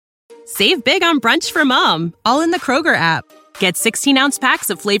Save big on brunch for mom, all in the Kroger app. Get 16-ounce packs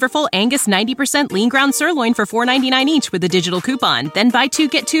of flavorful Angus 90% lean ground sirloin for $4.99 each with a digital coupon. Then buy 2,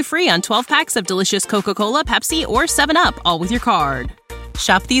 get 2 free on 12 packs of delicious Coca-Cola, Pepsi, or 7-Up, all with your card.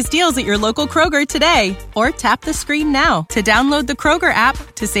 Shop these deals at your local Kroger today, or tap the screen now to download the Kroger app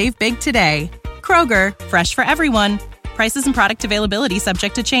to save big today. Kroger, fresh for everyone. Prices and product availability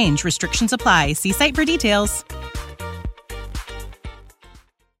subject to change. Restrictions apply. See site for details.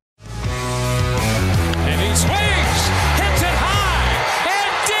 And he swings, hits it high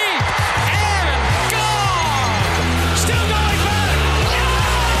and deep and gone. Still going back.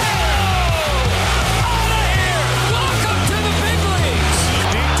 Out of here. Welcome to the big leagues.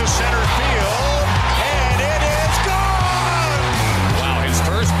 Deep to center field, and it is gone. Wow, his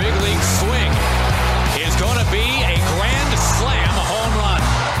first big league swing is going to be a grand slam, a home run.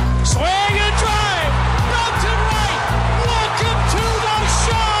 Swing and drive. Belton right. Welcome to the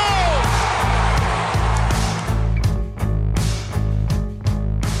show.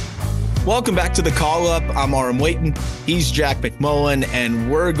 Welcome back to the Call Up. I'm Aram Waiton. He's Jack McMullen,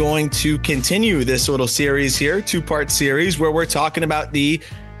 and we're going to continue this little series here, two-part series, where we're talking about the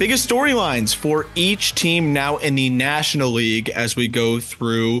biggest storylines for each team now in the National League as we go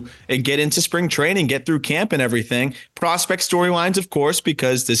through and get into spring training, get through camp and everything. Prospect storylines, of course,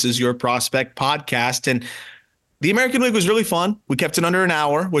 because this is your prospect podcast. And the American League was really fun. We kept it under an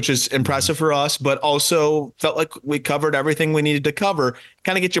hour, which is impressive for us, but also felt like we covered everything we needed to cover,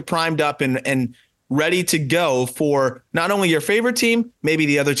 kind of get you primed up and ready to go for not only your favorite team, maybe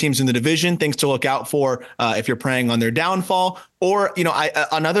the other teams in the division, things to look out for if you're preying on their downfall. Or,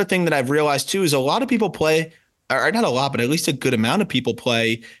 another thing that I've realized too is a lot of people play, or not a lot, but at least a good amount of people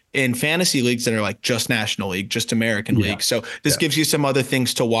play in fantasy leagues that are like just National League, just American League. So this gives you some other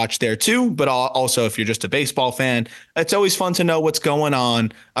things to watch there too. But also, if you're just a baseball fan, it's always fun to know what's going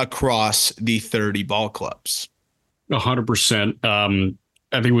on across the 30 ball clubs. 100%.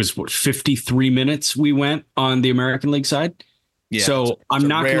 I think it was 53 minutes we went on the American League side. Yeah, so I'm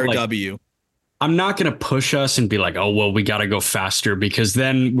not going to push us and be like, oh, well, we got to go faster, because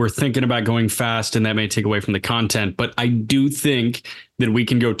then we're thinking about going fast and that may take away from the content. But I do think that we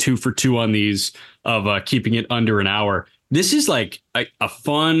can go 2 for 2 on these of keeping it under an hour. This is like a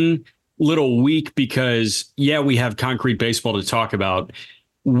fun little week because, we have concrete baseball to talk about.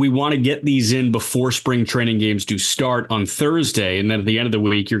 We want to get these in before spring training games do start on Thursday. And then at the end of the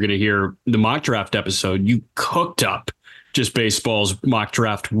week, you're going to hear the mock draft episode. You cooked up Just Baseball's mock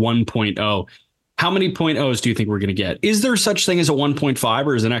draft 1.0. How many .0s do you think we're going to get? Is there such thing as a 1.5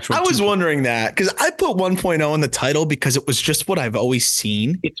 or is an actual? I was wondering that because I put 1.0 in the title because it was just what I've always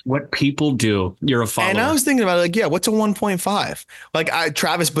seen. It's what people do. You're a follower. And I was thinking about it, what's a 1.5? Like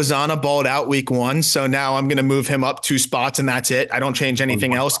Travis Bazzana balled out week 1. So now I'm going to move him up 2 spots and that's it. I don't change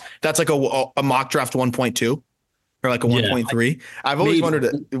anything else. That's like a mock draft 1.2 or like a 1.3. I've always wondered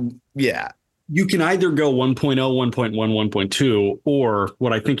it. You can either go 1.0, 1.1, 1.2, or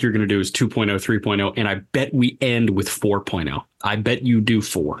what I think you're going to do is 2.0, 3.0, and I bet we end with 4.0. I bet you do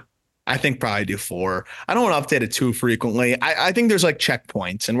 4. I think probably do 4. I don't want to update it too frequently. I think there's like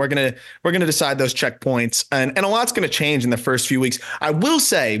checkpoints, and we're gonna decide those checkpoints, and a lot's going to change in the first few weeks. I will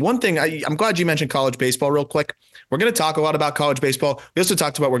say one thing. I'm glad you mentioned college baseball real quick. We're going to talk a lot about college baseball. We also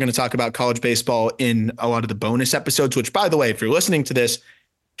talked about we're going to talk about college baseball in a lot of the bonus episodes, which, by the way, if you're listening to this,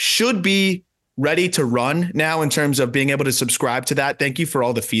 should be ready to run now in terms of being able to subscribe to that. Thank you for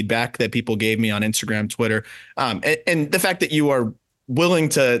all the feedback that people gave me on Instagram, Twitter, and the fact that you are willing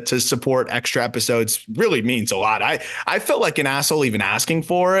to support extra episodes really means a lot. I felt like an asshole even asking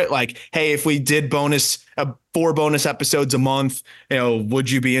for it. Like, hey, if we did 4 bonus episodes a month, would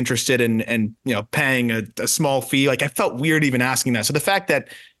you be interested in paying a small fee? Like, I felt weird even asking that. So the fact that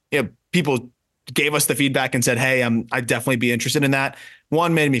people gave us the feedback and said, hey, I'd definitely be interested in that.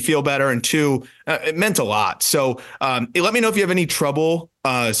 1, made me feel better. And 2, it meant a lot. So let me know if you have any trouble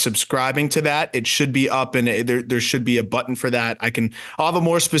subscribing to that. It should be up and there should be a button for that. I'll have a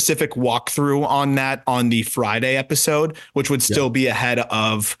more specific walkthrough on that on the Friday episode, which would still be ahead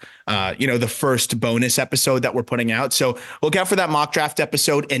of, the first bonus episode that we're putting out. So look out for that mock draft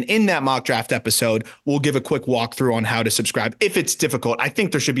episode. And in that mock draft episode, we'll give a quick walkthrough on how to subscribe. If it's difficult, I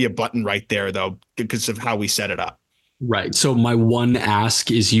think there should be a button right there, though, because of how we set it up. Right. So my one ask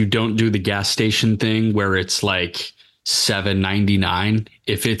is you don't do the gas station thing where it's like $7.99.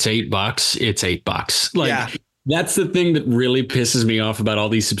 If it's $8, it's $8. That's the thing that really pisses me off about all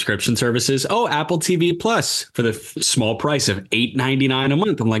these subscription services. Oh, Apple TV Plus for the small price of $8.99 a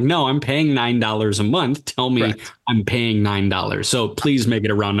month. I'm like, no, I'm paying $9 a month. Tell me I'm paying $9. So please make it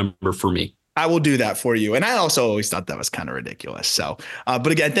a round number for me. I will do that for you. And I also always thought that was kind of ridiculous. So, but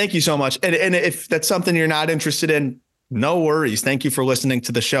again, thank you so much. And if that's something you're not interested in, no worries. Thank you for listening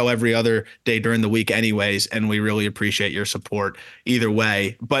to the show every other day during the week anyways. And we really appreciate your support either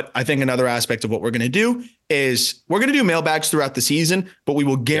way. But I think another aspect of what we're going to do is we're going to do mailbags throughout the season, but we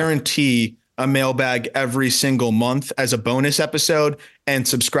will guarantee a mailbag every single month as a bonus episode, and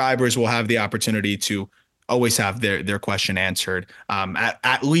subscribers will have the opportunity to always have their question answered.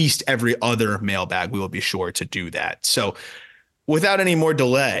 At least every other mailbag, we will be sure to do that. So without any more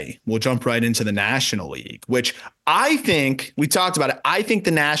delay, we'll jump right into the National League, which I think we talked about it. I think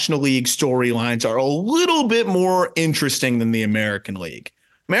the National League storylines are a little bit more interesting than the American League.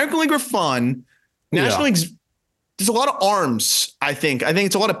 American League are fun. National League's, there's a lot of arms, I think. I think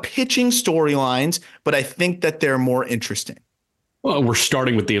it's a lot of pitching storylines, but I think that they're more interesting. Well, we're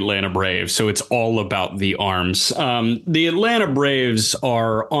starting with the Atlanta Braves, so it's all about the arms. The Atlanta Braves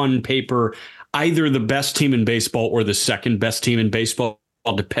are on paper either the best team in baseball or the second best team in baseball,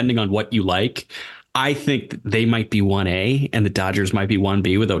 depending on what you like. I think they might be 1A and the Dodgers might be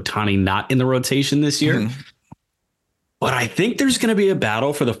 1B with Ohtani not in the rotation this year. Mm-hmm. But I think there's going to be a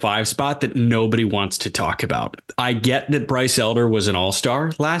battle for the 5 spot that nobody wants to talk about. I get that Bryce Elder was an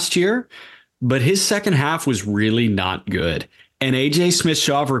all-star last year, but his second half was really not good. And AJ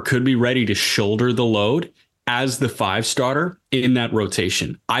Smith-Shawver could be ready to shoulder the load as the 5 starter in that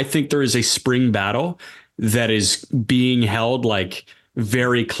rotation. I think there is a spring battle that is being held like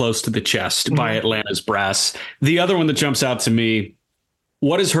very close to the chest by Atlanta's brass. The other one that jumps out to me,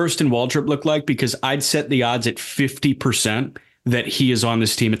 what does Hurston Waldrop look like? Because I'd set the odds at 50% that he is on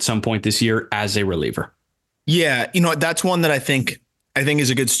this team at some point this year as a reliever. Yeah, that's one that I think is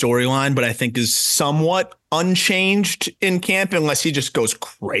a good storyline, but I think is somewhat unchanged in camp unless he just goes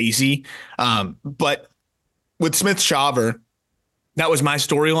crazy. But with Smith-Shawver, that was my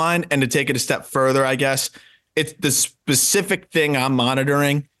storyline. And to take it a step further, I guess, it's the specific thing I'm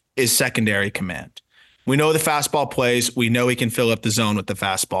monitoring is secondary command. We know the fastball plays. We know he can fill up the zone with the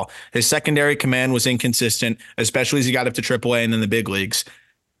fastball. His secondary command was inconsistent, especially as he got up to AAA and then the big leagues.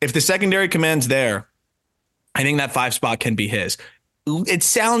 If the secondary command's there, I think that 5 spot can be his. It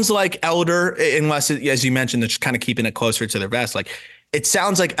sounds like Elder, unless, as you mentioned, that's kind of keeping it closer to the vest. Like, it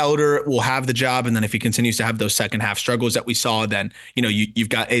sounds like Elder will have the job, and then if he continues to have those second half struggles that we saw, then you've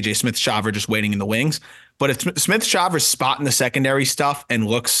got AJ Smith-Shawver just waiting in the wings. But if Smith-Shawver's spotting the secondary stuff and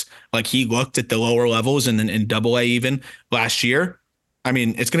looks like he looked at the lower levels and then in AA even last year, I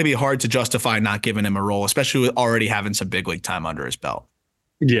mean, it's going to be hard to justify not giving him a role, especially with already having some big league time under his belt.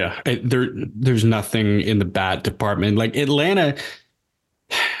 Yeah, there's nothing in the bat department like Atlanta.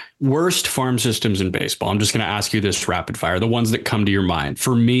 Worst farm systems in baseball. I'm just going to ask you this rapid fire, the ones that come to your mind.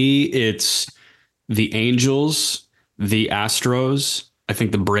 For me, it's the Angels, the Astros. I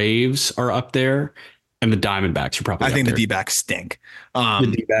think the Braves are up there, and the Diamondbacks are probably. I think the D-backs stink.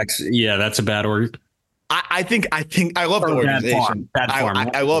 The D-backs, yeah, that's a bad org. I think I love the organization. Bad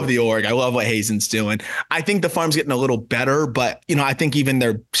farm. I love the org. I love what Hazen's doing. I think the farm's getting a little better, but I think even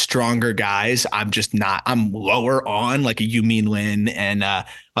their stronger guys, I'm lower on, like a Yu-Min Lin and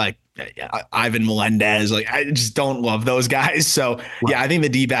like Ivan Melendez. Like, I just don't love those guys. So yeah, I think the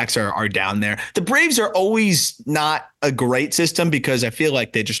D-backs are down there. The Braves are always not a great system because I feel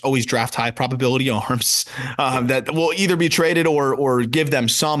like they just always draft high probability arms that will either be traded or give them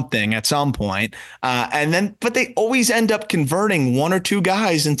something at some point. But they always end up converting 1 or 2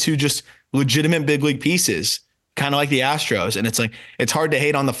 guys into just legitimate big league pieces, kind of like the Astros. And it's like, it's hard to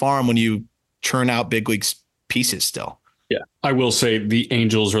hate on the farm when you churn out big league pieces still. Yeah, I will say the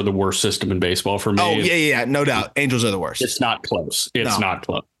Angels are the worst system in baseball for me. Oh, yeah, no doubt. Angels are the worst. It's not close. Not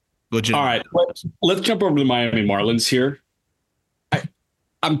close. Legit. All right, let's jump over to the Miami Marlins here.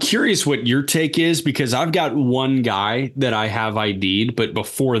 I'm curious what your take is because I've got one guy that I have ID'd, but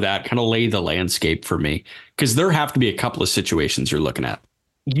before that, kind of lay the landscape for me because there have to be a couple of situations you're looking at.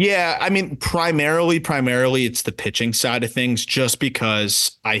 Yeah, I mean, primarily it's the pitching side of things just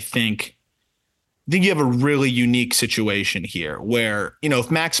because I think you have a really unique situation here where,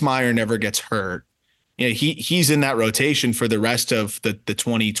 if Max Meyer never gets hurt, he's in that rotation for the rest of the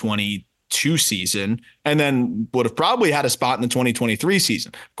 2022 season and then would have probably had a spot in the 2023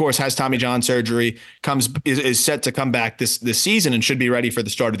 season. Of course, has Tommy John surgery, is set to come back this season and should be ready for the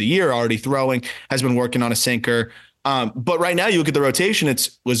start of the year, already throwing, has been working on a sinker. But right now you look at the rotation,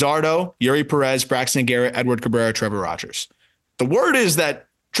 it's Luzardo, Yuri Perez, Braxton Garrett, Edward Cabrera, Trevor Rogers. The word is that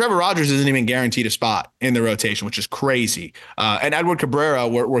Trevor Rogers isn't even guaranteed a spot in the rotation, which is crazy. And Edward Cabrera,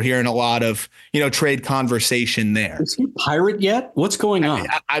 we're hearing a lot of, trade conversation there. Is he Pirate yet? What's going on?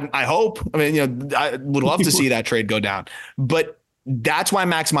 I hope. I mean, I would love to see that trade go down. But that's why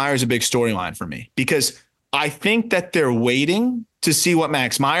Max Meyer is a big storyline for me, because I think that they're waiting to see what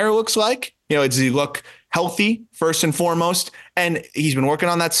Max Meyer looks like. Does he look healthy first and foremost? And he's been working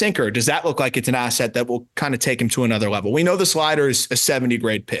on that sinker. Does that look like it's an asset that will kind of take him to another level? We know the slider is a 70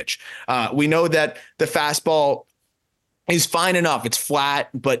 grade pitch. We know that the fastball is fine enough. It's flat,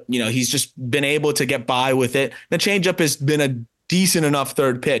 but he's just been able to get by with it. The changeup has been a decent enough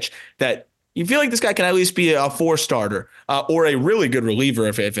third pitch that you feel like this guy can at least be a 4-starter or a really good reliever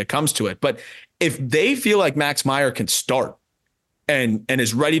if it comes to it. But if they feel like Max Meyer can start and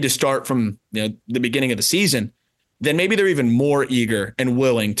is ready to start from the beginning of the season, then maybe they're even more eager and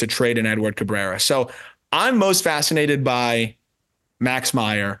willing to trade in Edward Cabrera. So I'm most fascinated by Max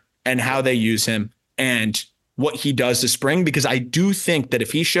Meyer and how they use him and what he does this spring, because I do think that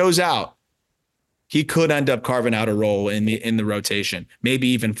if he shows out, he could end up carving out a role in the rotation, maybe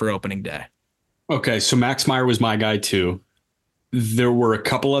even for opening day. Okay, so Max Meyer was my guy too. There were a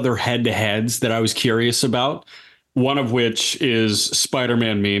couple other head-to-heads that I was curious about, one of which is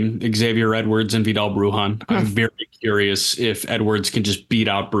Spider-Man meme, Xavier Edwards and Vidal Brujan. I'm very curious if Edwards can just beat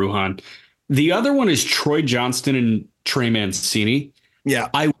out Brujan. The other one is Troy Johnston and Trey Mancini. Yeah.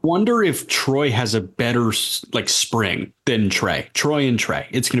 I wonder if Troy has a better spring than Trey. Troy and Trey.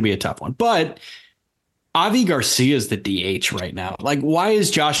 It's going to be a tough one. But Avi Garcia is the DH right now. Why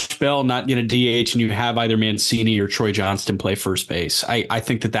is Josh Bell not going to DH and you have either Mancini or Troy Johnston play first base? I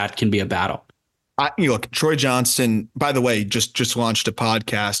think that can be a battle. Look, Troy Johnston, by the way, just launched a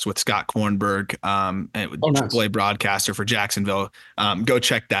podcast with Scott Kornberg, AAA broadcaster for Jacksonville. Go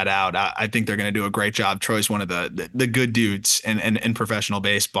check that out. I think they're going to do a great job. Troy's one of the good dudes in professional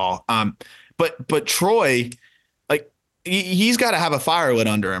baseball. But Troy, he's got to have a fire lit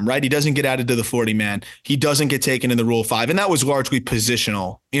under him, right? He doesn't get added to the 40-man. He doesn't get taken in the Rule 5. And that was largely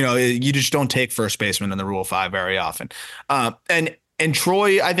positional. You just don't take first baseman in the Rule 5 very often. And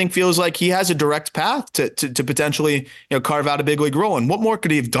Troy, I think, feels like he has a direct path to potentially carve out a big league role. And what more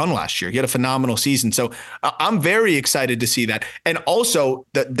could he have done last year? He had a phenomenal season. So I'm very excited to see that. And also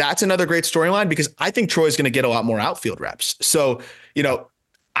that's another great storyline, because I think Troy's going to get a lot more outfield reps. So,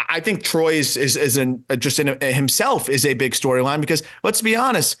 I think Troy is himself is a big storyline, because let's be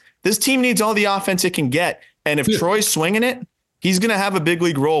honest, this team needs all the offense it can get. And if Troy's swinging it, he's going to have a big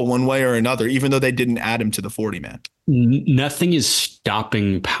league role one way or another, even though they didn't add him to the 40-man. Nothing is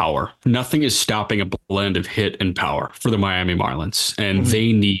stopping power. Nothing is stopping a blend of hit and power for the Miami Marlins, and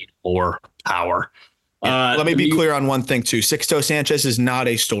they need more power. Yeah. Let me be clear on one thing too. Sixto Sanchez is not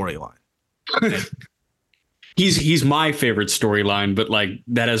a storyline. He's my favorite storyline, but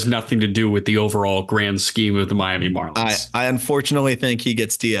that has nothing to do with the overall grand scheme of the Miami Marlins. I unfortunately think he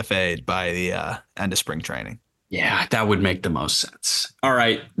gets DFA'd by the end of spring training. Yeah, that would make the most sense. All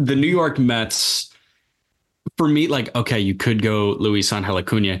right. The New York Mets, for me, okay, you could go Luis Angel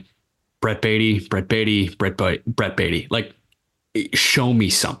Acuna, Brett Baty. Show me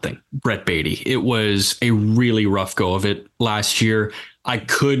something, Brett Baty. It was a really rough go of it last year. I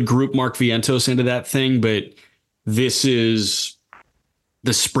could group Mark Vientos into that thing, but this is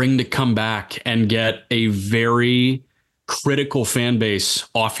the spring to come back and get a very critical fan base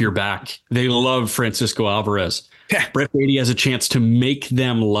off your back. They love Francisco Alvarez. Yeah. Brett Baty has a chance to make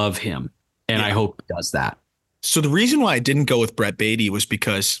them love him, and I hope he does that. So the reason why I didn't go with Brett Baty was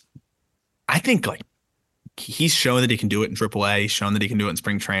because I think he's shown that he can do it in AAA. He's shown that he can do it in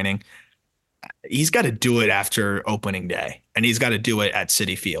spring training. He's got to do it after opening day, and he's got to do it at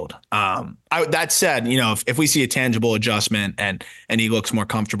Citi Field. That said, if we see a tangible adjustment and he looks more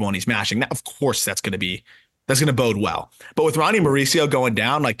comfortable and he's mashing, now of course that's going to bode well. But with Ronnie Mauricio going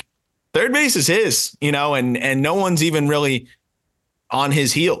down, third base is his, and no one's even really on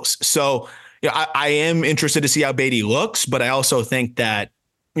his heels. So I am interested to see how Baty looks, but I also think that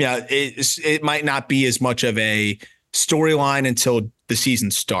it might not be as much of a storyline until the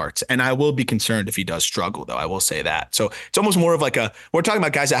season starts. And I will be concerned if he does struggle, though. I will say that. So it's almost more of we're talking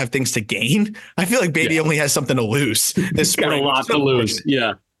about guys that have things to gain. I feel like Baty only has something to lose this spring. Got a lot to lose.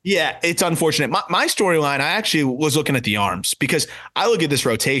 Yeah. Yeah, it's unfortunate. My storyline, I actually was looking at the arms, because I look at this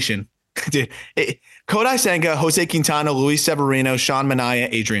rotation. Dude, Kodai Senga, Jose Quintana, Luis Severino, Sean Manaea,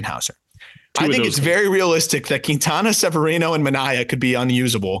 Adrian Hauser. I think it's very realistic that Quintana, Severino, and Manaea could be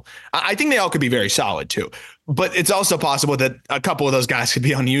unusable. I think they all could be very solid too, but it's also possible that a couple of those guys could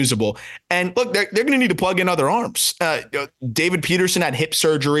be unusable. And look, they're going to need to plug in other arms. David Peterson had hip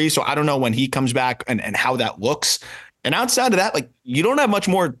surgery, so I don't know when he comes back and how that looks. And outside of that, you don't have much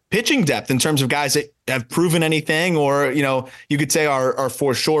more pitching depth in terms of guys that have proven anything, or, you could say are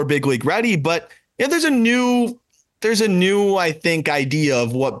for sure big league ready. But there's a new, I think, idea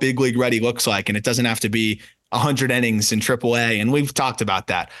of what big league ready looks like. And it doesn't have to be 100 innings in AAA. And we've talked about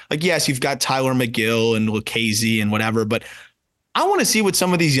that. Like, yes, you've got Tyler McGill and Lucchesi and whatever, but I want to see what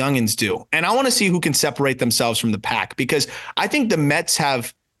some of these youngins do. And I want to see who can separate themselves from the pack, because I think the Mets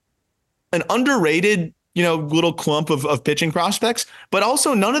have an underrated, little clump of pitching prospects, but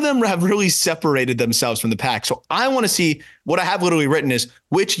also none of them have really separated themselves from the pack. So I want to see, what I have literally written is,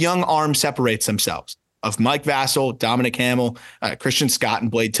 which young arm separates themselves of Mike Vasil, Dominic Hamill, Christian Scott,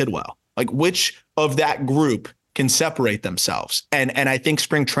 and Blade Tidwell. Like, which of that group can separate themselves? And I think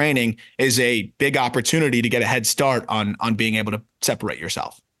spring training is a big opportunity to get a head start on being able to separate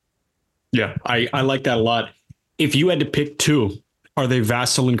yourself. Yeah, I like that a lot. If you had to pick two, are they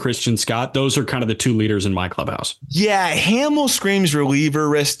Vasil and Christian Scott? Those are kind of the two leaders in my clubhouse. Yeah, Hamill screams reliever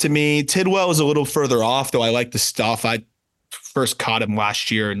risk to me. Tidwell is a little further off, though I like the stuff. I first caught him last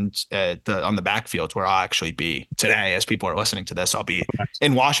year on the backfield, where I'll actually be today. As people are listening to this, I'll be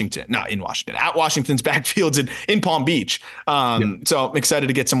at Washington's backfields in Palm Beach. So I'm excited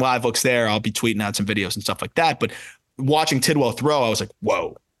to get some live looks there. I'll be tweeting out some videos and stuff like that. But watching Tidwell throw, I was like,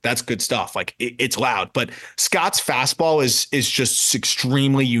 whoa, that's good stuff. Like, it's loud. But Scott's fastball is just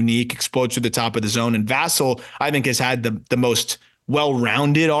extremely unique, explodes through the top of the zone. And Vasil, I think, has had the most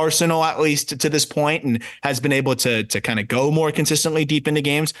well-rounded arsenal, at least to this point, and has been able to kind of go more consistently deep into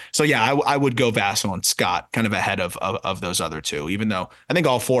games. So yeah, I would go Vasil and Scott kind of ahead of those other two, even though I think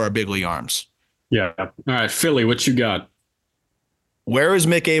all four are big league arms. Yeah. All right, Philly, what you got? Where is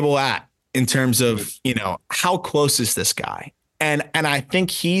Mick Abel at in terms of, how close is this guy? And I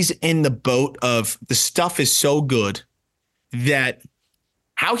think he's in the boat of, the stuff is so good that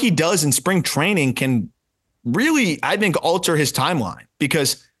how he does in spring training can really, I think, alter his timeline,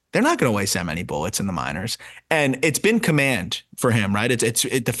 because they're not going to waste that many bullets in the minors. And it's been command for him, right? The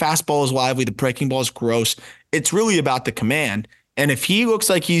fastball is lively. The breaking ball is gross. It's really about the command. And if he looks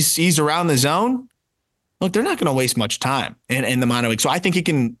like he's around the zone, look, they're not going to waste much time in the minor league. So I think he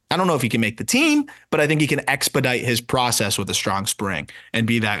can, I don't know if he can make the team, but I think he can expedite his process with a strong spring and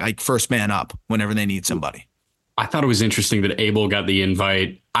be that, like, first man up whenever they need somebody. I thought it was interesting that Abel got the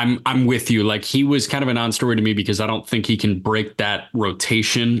invite. I'm with you. Like, he was kind of a non-story to me, because I don't think he can break that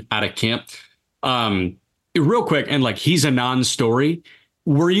rotation out of camp. Real quick, and like, he's a non-story.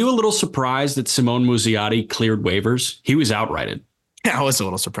 Were you a little surprised that Simone Muzziotti cleared waivers? He was outrighted. Yeah, I was a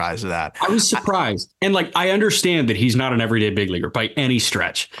little surprised at that. I was surprised. And like, I understand that he's not an everyday big leaguer by any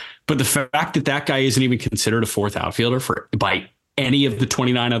stretch, but the fact that guy isn't even considered a fourth outfielder by any of the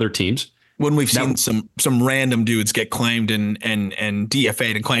 29 other teams. When we've seen some random dudes get claimed and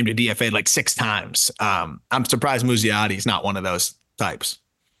DFA'd and claimed to DFA like 6 times. I'm surprised Muzziotti's not one of those types.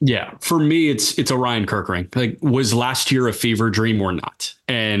 Yeah, for me, it's Orion Kerkering. Like, was last year a fever dream or not?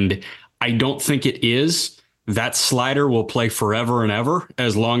 And I don't think it is. That slider will play forever and ever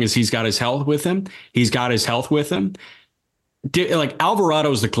as long as he's got his health with him. He's got his health with him. Like,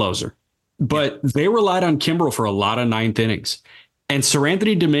 Alvarado's the closer, but they relied on Kimbrel for a lot of 9th innings. And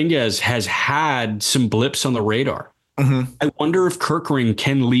Seranthony Dominguez has had some blips on the radar. Mm-hmm. I wonder if Kerkering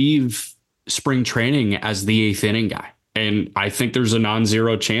can leave spring training as the 8th inning guy. And I think there's a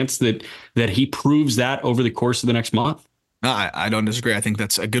non-zero chance that he proves that over the course of the next month. No, I don't disagree. I think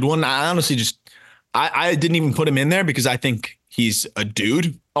that's a good one. I honestly I didn't even put him in there because I think he's a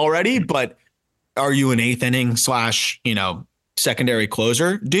dude already. But are you an 8th inning / secondary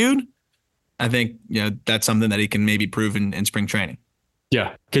closer dude? I think, that's something that he can maybe prove in spring training.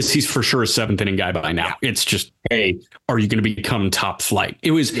 Yeah, because he's for sure a 7th inning guy by now. It's just, hey, are you going to become top flight?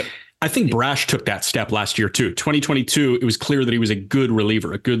 It was, I think Brash took that step last year too. 2022, it was clear that he was a good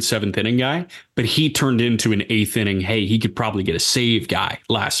reliever, a good 7th inning guy, but he turned into an 8th inning. Hey, he could probably get a save guy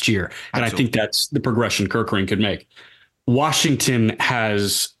last year. And Absolutely. I think that's the progression Kerkering could make. Washington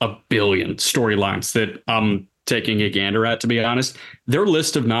has a billion storylines that I'm taking a gander at, to be honest. Their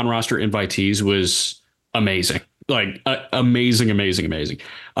list of non-roster invitees was amazing. Like amazing.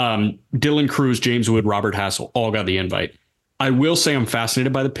 Dylan Cruz, James Wood, Robert Hassel all got the invite. I will say I'm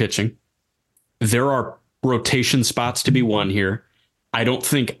fascinated by the pitching. There are rotation spots to be won here. I don't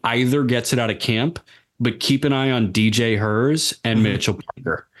think either gets it out of camp, but keep an eye on DJ Hers and Mitchell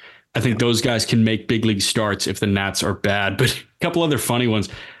Parker. I think those guys can make big league starts if the Nats are bad. But a couple other funny ones.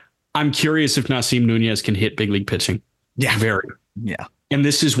 I'm curious if Nasim Nunez can hit big league pitching. Yeah. Very. Yeah. And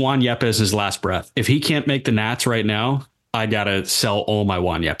this is Juan Yepez's last breath. If he can't make the Nats right now, I got to sell all my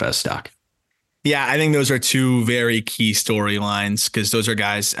Juan Yepez stock. Yeah, I think those are two very key storylines, because those are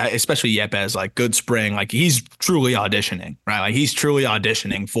guys, especially Yepez, like good spring, like he's truly auditioning, right? Like he's truly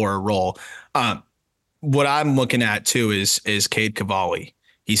auditioning for a role. What I'm looking at too is Cade Cavalli.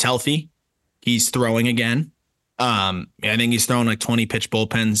 He's healthy. He's throwing again. I think he's throwing like 20 pitch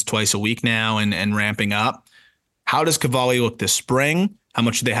bullpens twice a week now and ramping up. how does Cavalli look this spring? How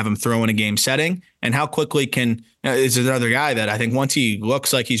much do they have him throw in a game setting? And how quickly is another guy that I think once he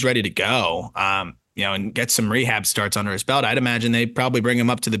looks like he's ready to go, and get some rehab starts under his belt, I'd imagine they probably bring him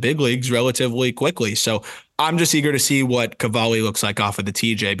up to the big leagues relatively quickly. So I'm just eager to see what Cavalli looks like off of the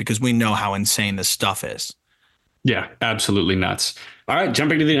TJ, because we know how insane this stuff is. Yeah, absolutely nuts. All right,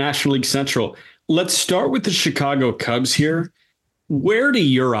 jumping to the National League Central. Let's start with the Chicago Cubs here. Where do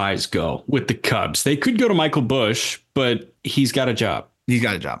your eyes go with the Cubs? They could go to Michael Busch, but he's got a job. He's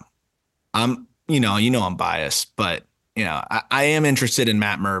got a job. I'm biased, but I am interested in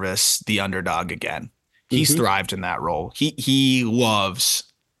Matt Mervis, the underdog again. He's thrived in that role. He loves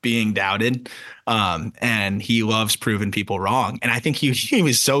being doubted, and he loves proving people wrong. And I think he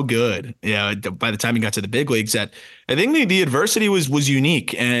was so good, by the time he got to the big leagues, that I think the adversity was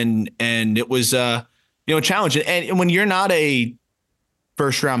unique, and it was a challenge. And when you're not a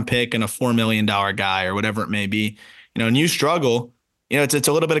first round pick and a $4 million guy or whatever it may be, and you struggle, it's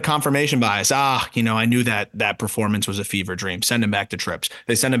a little bit of confirmation bias. I knew that performance was a fever dream. Send him back to trips.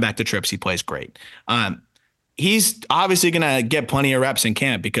 They send him back to trips. He plays great. He's obviously going to get plenty of reps in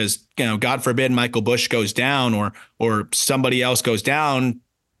camp because, God forbid Michael Busch goes down or somebody else goes down.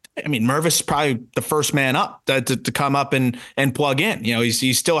 I mean, Mervis is probably the first man up to come up and plug in.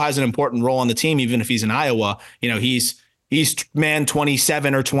 He still has an important role on the team, even if he's in Iowa. He's man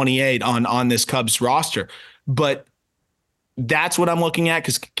 27 or 28 on this Cubs roster. But that's what I'm looking at,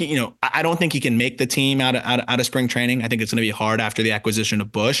 because I don't think he can make the team out of spring training. I think it's going to be hard after the acquisition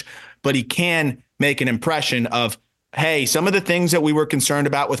of Busch, but he can make an impression of, hey, some of the things that we were concerned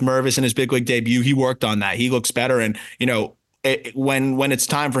about with Mervis in his big league debut, he worked on that. He looks better, and when it's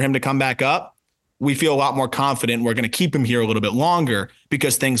time for him to come back up, we feel a lot more confident. We're going to keep him here a little bit longer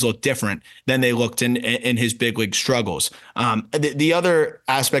because things look different than they looked in his big league struggles. The other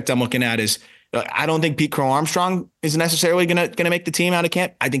aspect I'm looking at is, I don't think Pete Crow Armstrong is necessarily going to make the team out of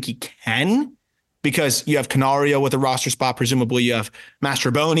camp. I think he can, because you have Canario with a roster spot. Presumably you have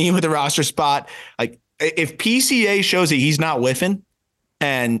Mastroboni with a roster spot. Like, if PCA shows that he's not whiffing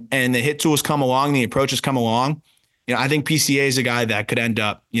and the hit tools come along, the approaches come along, I think PCA is a guy that could end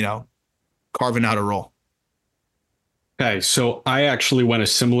up, carving out a role. Okay, so I actually went a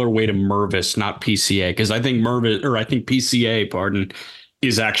similar way to Mervis, not PCA, because I think PCA,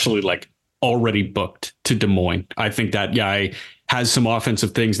 is actually like already booked to Des Moines. I think that guy has some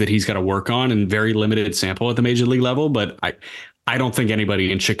offensive things that he's got to work on, and very limited sample at the major league level. But I don't think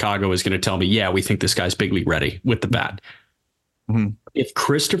anybody in Chicago is going to tell me, yeah, we think this guy's big league ready with the bat. Mm-hmm. If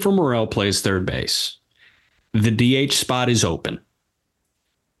Christopher Morel plays third base, the DH spot is open.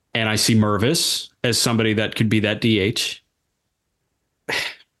 And I see Mervis as somebody that could be that DH.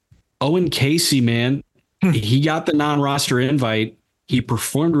 Owen Casey, man, he got the non-roster invite. He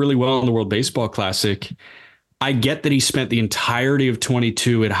performed really well in the World Baseball Classic. I get that he spent the entirety of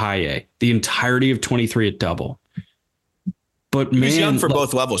 22 at high A, the entirety of 23 at double. But man, he's young for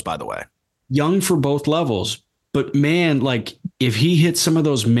both levels, by the way. Young for both levels. But man, like, if he hits some of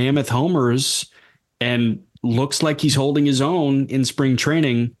those mammoth homers and looks like he's holding his own in spring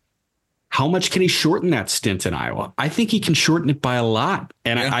training, how much can he shorten that stint in Iowa? I think he can shorten it by a lot.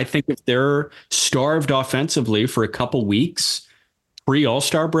 And yeah. I think if they're starved offensively for a couple weeks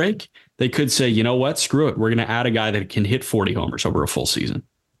pre-All-Star break, they could say, you know what, screw it. We're going to add a guy that can hit 40 homers over a full season.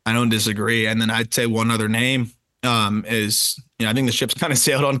 I don't disagree. And then I'd say one other name is, I think the ship's kind of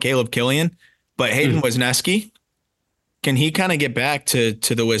sailed on Caleb Killian, but Hayden Wesneski. Can he kind of get back to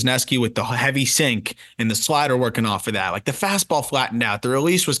the Wesneski with the heavy sink and the slider working off of that? Like, the fastball flattened out. The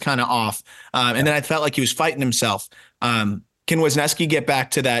release was kind of off. And then I felt like he was fighting himself. Can Wesneski get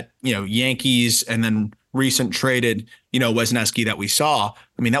back to that, Yankees and then recent traded, Wesneski that we saw?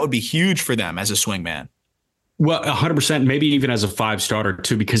 I mean, that would be huge for them as a swing man. Well, 100%, maybe even as a 5-starter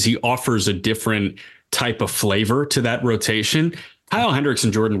too, because he offers a different type of flavor to that rotation. Kyle Hendricks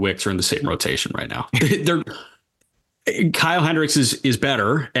and Jordan Wicks are in the same rotation right now. Kyle Hendricks is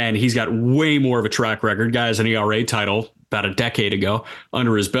better, and he's got way more of a track record. Guy has an ERA title about a decade ago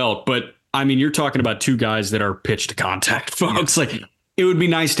under his belt. But I mean, you're talking about two guys that are pitch to contact, folks. Like, it would be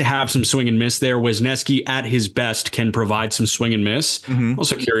nice to have some swing and miss there. Wesneski at his best can provide some swing and miss. Mm-hmm.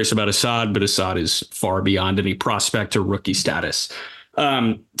 Also curious about Assad, but Assad is far beyond any prospect or rookie status.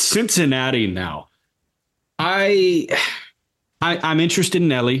 Cincinnati now. I'm interested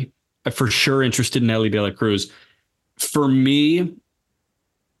in Ellie. I'm for sure interested in Ellie De La Cruz. For me,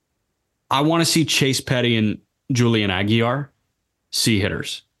 I want to see Chase Petty and Julian Aguiar see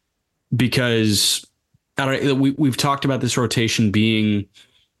hitters, because we've talked about this rotation being,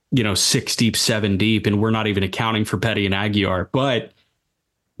 6 deep, 7 deep, and we're not even accounting for Petty and Aguiar. But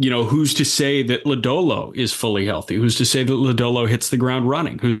who's to say that Lodolo is fully healthy? Who's to say that Lodolo hits the ground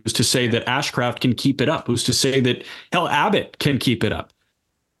running? Who's to say that Ashcraft can keep it up? Who's to say that Abbott can keep it up?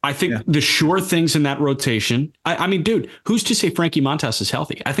 I think the sure things in that rotation. I mean, dude, who's to say Frankie Montas is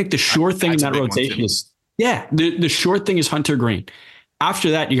healthy? I think the sure thing in that rotation is, the sure thing is Hunter Green. After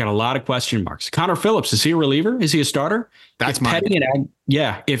that, you got a lot of question marks. Connor Phillips, is he a reliever? Is he a starter? That's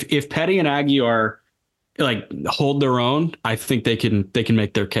if Petty and Aggie are like hold their own, I think they can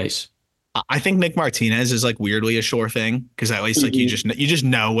make their case. I think Nick Martinez is like weirdly a sure thing because at least like you just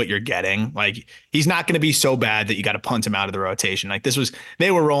know what you're getting. Like he's not going to be so bad that you got to punt him out of the rotation. Like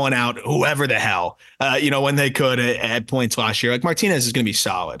they were rolling out whoever the hell, when they could at points last year. Like Martinez is going to be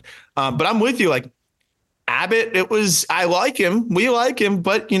solid. But I'm with you. Like Abbott, I like him. We like him,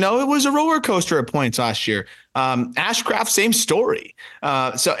 but it was a roller coaster at points last year. Ashcraft, same story.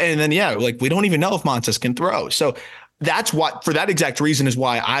 We don't even know if Montas can throw. So that's what, for that exact reason, is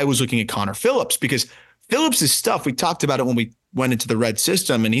why I was looking at Connor Phillips, because Phillips' stuff, we talked about it when we went into the red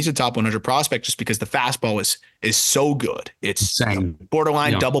system, and he's a top 100 prospect just because the fastball is so good. It's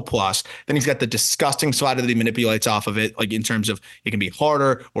borderline double plus. Then he's got the disgusting slider that he manipulates off of it, like in terms of it can be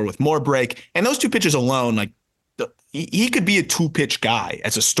harder or with more break. And those two pitches alone, like he could be a 2-pitch guy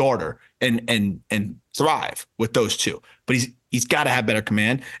as a starter and thrive with those two. But he's got to have better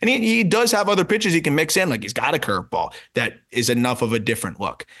command. And he does have other pitches he can mix in. Like he's got a curveball that is enough of a different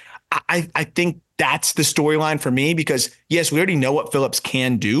look. I think that's the storyline for me because, yes, we already know what Phillips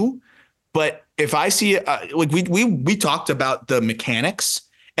can do. But if I see we talked about the mechanics,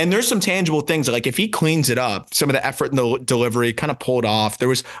 and there's some tangible things like if he cleans it up, some of the effort in the delivery kind of pulled off. There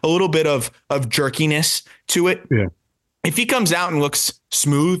was a little bit of jerkiness to it. Yeah. If he comes out and looks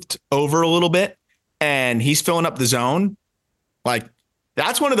smoothed over a little bit and he's filling up the zone, like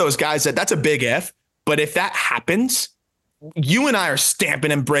that's one of those guys that's a big if. But if that happens, you and I are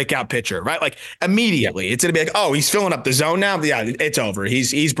stamping him breakout pitcher, right? Like immediately it's going to be like, oh, he's filling up the zone now. Yeah, it's over.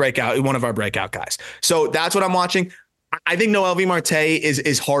 He's breakout, one of our breakout guys. So that's what I'm watching. I think Noelvi Marte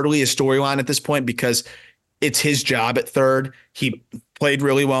is hardly a storyline at this point because it's his job at third. He played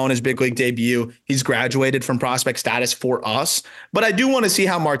really well in his big league debut. He's graduated from prospect status for us. But I do want to see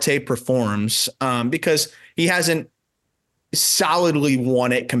how Marte performs because he hasn't solidly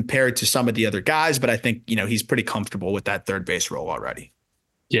won it compared to some of the other guys. But I think, he's pretty comfortable with that third base role already.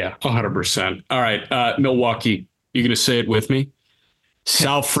 Yeah, 100%. All right, Milwaukee, you going to say it with me?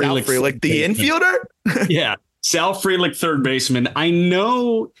 Sal Frelick, the infielder? Yeah. Sal Frelick, third baseman. I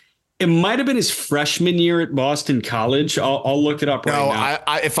know it might have been his freshman year at Boston College. I'll look it up right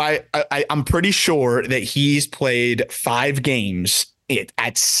now. I'm pretty sure that he's played 5 games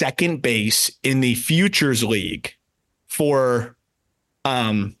at second base in the Futures League for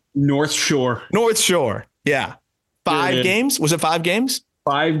North Shore. Yeah. 5 games. Was it 5 games?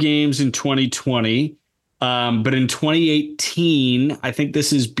 5 games in 2020. But in 2018, I think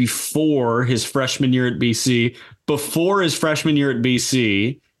this is before his freshman year at BC,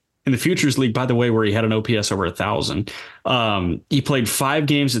 in the Futures League, by the way, where he had an OPS over 1,000. He played 5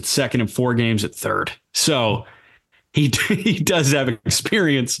 games at second and 4 games at third. So he does have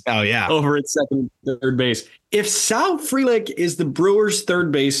experience over at second and third base. If Sal Frelick is the Brewers'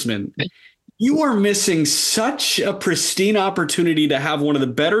 third baseman, you are missing such a pristine opportunity to have one of the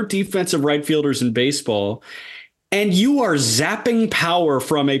better defensive right fielders in baseball, and you are zapping power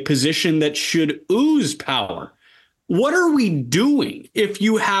from a position that should ooze power. What are we doing if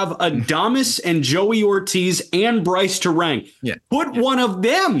you have Adames and Joey Ortiz and Bryce Terang? Yeah. Put one of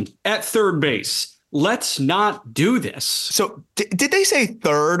them at third base. Let's not do this. So did they say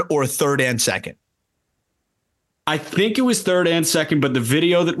third or third and second? I think it was third and second, but the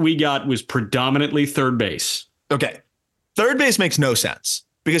video that we got was predominantly third base. Okay. Third base makes no sense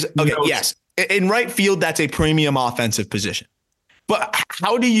because, yes, in right field, that's a premium offensive position. But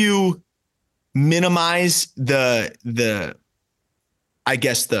how do you minimize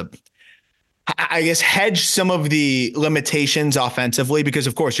hedge some of the limitations offensively? Because,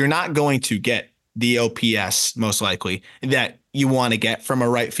 of course, you're not going to get the OPS most likely that you want to get from a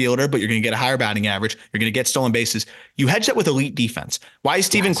right fielder, but you're going to get a higher batting average. You're going to get stolen bases. You hedge that with elite defense. Why is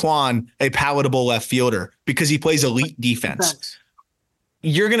Steven Kwan a palatable left fielder? Because he plays elite defense.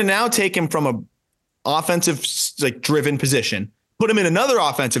 You're going to now take him from a offensive driven position, put him in another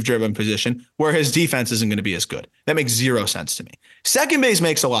offensive driven position where his defense isn't going to be as good. That makes zero sense to me. Second base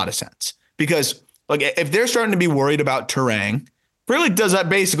makes a lot of sense because if they're starting to be worried about Terang, Frelick does that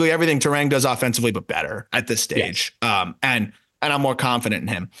basically everything Terang does offensively, but better at this stage. Yes. And I'm more confident in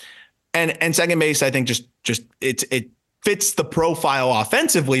him. And second base, I think just it fits the profile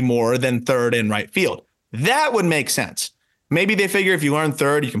offensively more than third and right field. That would make sense. Maybe they figure if you learn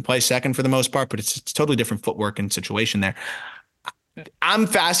third, you can play second for the most part, but it's totally different footwork and situation there. I'm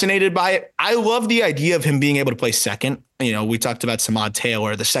fascinated by it. I love the idea of him being able to play second. You know, we talked about Samad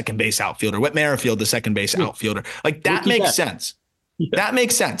Taylor, the second base outfielder, Whit Merrifield, the second base outfielder. Like that makes sense. Yeah. That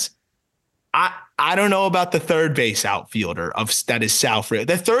makes sense. I don't know about the third base outfielder that is Sal Frelick.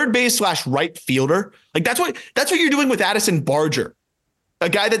 The third base / right fielder. Like that's what you're doing with Addison Barger, a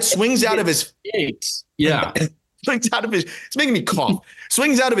guy that swings out of his swings out of his. It's making me cough.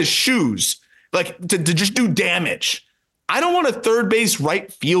 Swings out of his shoes, like to just do damage. I don't want a third base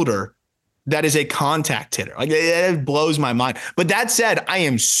right fielder that is a contact hitter. Like it blows my mind. But that said, I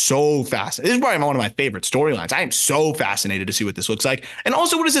am so fascinated. This is probably one of my favorite storylines. I am so fascinated to see what this looks like. And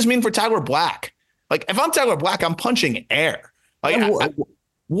also, what does this mean for Tyler Black? Like, if I'm Tyler Black, I'm punching air. Like,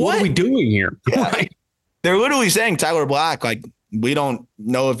 what are we doing here? Yeah. They're literally saying, Tyler Black, like, we don't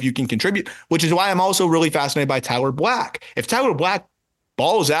know if you can contribute, which is why I'm also really fascinated by Tyler Black. If Tyler Black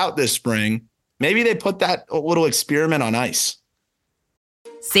balls out this spring, maybe they put that little experiment on ice.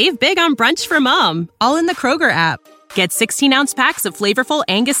 Save big on brunch for mom, all in the Kroger app. Get 16-ounce packs of flavorful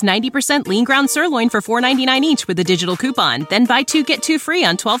Angus 90% lean ground sirloin for $4.99 each with a digital coupon. Then buy 2, get 2 free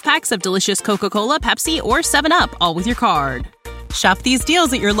on 12 packs of delicious Coca-Cola, Pepsi, or 7-Up, all with your card. Shop these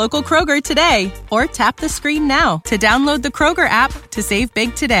deals at your local Kroger today, or tap the screen now to download the Kroger app to save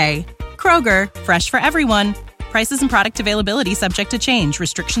big today. Kroger, fresh for everyone. Prices and product availability subject to change.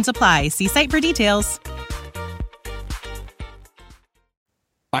 Restrictions apply. See site for details.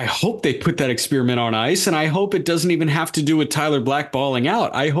 I hope they put that experiment on ice, and I hope it doesn't even have to do with Tyler Black balling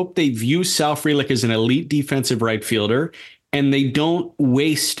out. I hope they view Sal Frelick as an elite defensive right fielder, and they don't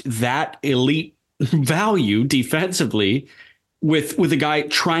waste that elite value defensively with a guy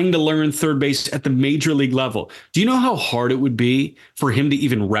trying to learn third base at the major league level. Do you know how hard it would be for him to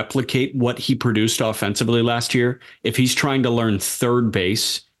even replicate what he produced offensively last year if he's trying to learn third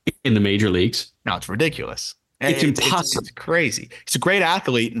base in the major leagues? No, it's ridiculous. It's impossible. It's crazy. He's a great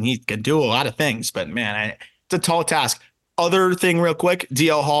athlete and he can do a lot of things, but man, it's a tall task. Other thing real quick,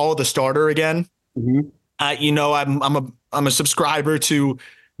 DL Hall, the starter again. Mm-hmm. I'm a subscriber to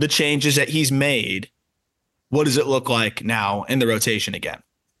the changes that he's made. What does it look like now in the rotation again?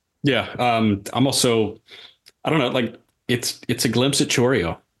 Yeah. I'm also, I don't know, like it's a glimpse at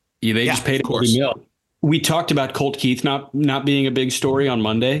Chourio. They just paid $40 million. We talked about Colt Keith not being a big story on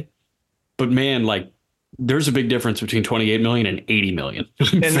Monday, but man, like, there's a big difference between 28 million and 80 million.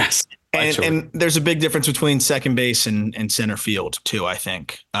 and there's a big difference between second base and center field too, I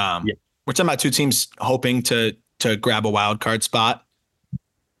think. We're talking about two teams hoping to grab a wild card spot.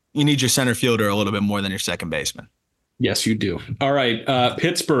 You need your center fielder a little bit more than your second baseman. Yes, you do. All right.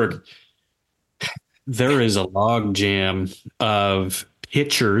 Pittsburgh. There is a log jam of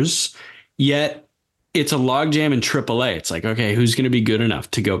pitchers, yet it's a log jam in AAA. It's like, okay, who's going to be good enough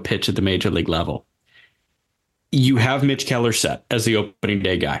to go pitch at the major league level? You have Mitch Keller set as the opening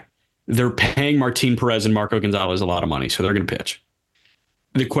day guy. They're paying Martin Perez and Marco Gonzalez a lot of money, so they're going to pitch.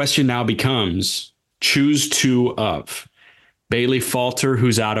 The question now becomes, choose two of Bailey Falter,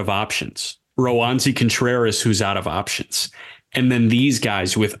 who's out of options, Roansy Contreras, who's out of options, and then these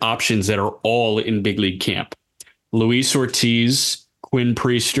guys with options that are all in big league camp. Luis Ortiz, Quinn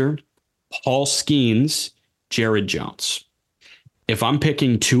Priester, Paul Skeens, Jared Jones. If I'm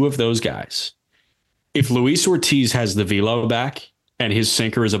picking two of those guys, if Luis Ortiz has the velo back and his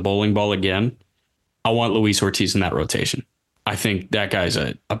sinker is a bowling ball again, I want Luis Ortiz in that rotation. I think that guy's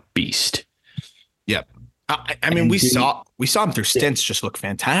a beast. Yep. I mean, we saw him through stints just look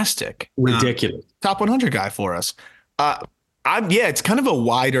fantastic. Ridiculous. Top 100 guy for us. It's kind of a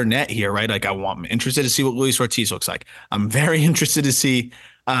wider net here, right? Like I'm interested to see what Luis Ortiz looks like. I'm very interested to see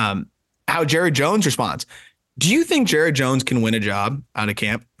how Jared Jones responds. Do you think Jared Jones can win a job out of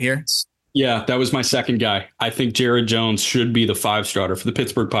camp here? Yeah, that was my second guy. I think Jared Jones should be the 5 starter for the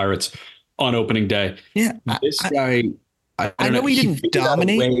Pittsburgh Pirates on opening day. Yeah. This guy, I know he didn't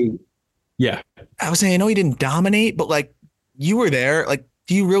dominate. Yeah. I was saying, I know he didn't dominate, but like you were there. Like,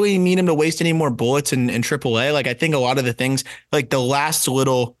 do you really need him to waste any more bullets in AAA? Like, I think a lot of the things, like the last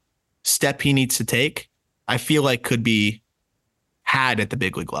little step he needs to take, I feel like could be had at the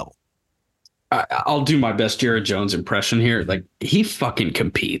big league level. I'll do my best Jared Jones impression here. Like, he fucking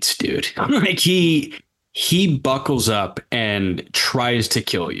competes, dude. Like he buckles up and tries to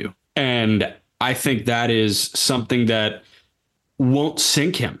kill you. And I think that is something that won't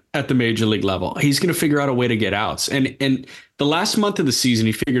sink him at the major league level. He's going to figure out a way to get outs. And the last month of the season,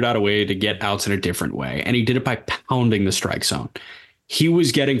 he figured out a way to get outs in a different way. And he did it by pounding the strike zone. He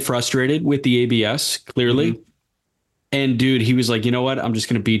was getting frustrated with the ABS, clearly. Mm-hmm. And dude, he was like, you know what? I'm just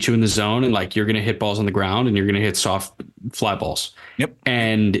going to beat you in the zone. And like, you're going to hit balls on the ground and you're going to hit soft fly balls. Yep.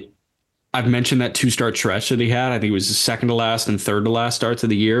 And I've mentioned that 2-start stretch that he had. I think it was the second to last and third to last starts of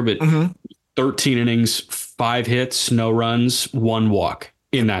the year, but 13 innings, 5 hits, no runs, 1 walk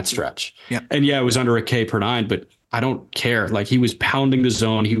in that stretch. Yep. And yeah, it was under a K per 9, but I don't care. Like, he was pounding the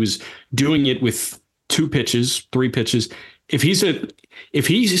zone. He was doing it with 2 pitches, 3 pitches. If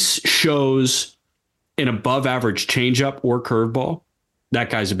he shows an above average changeup or curveball, that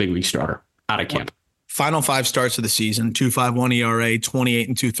guy's a big league starter out of camp. Final 5 starts of the season, 2.51 ERA,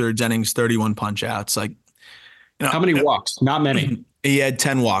 28 2/3 innings, 31 punch outs. Like, how many walks? Not many. He had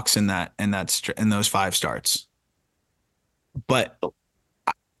 10 walks in those 5 starts. But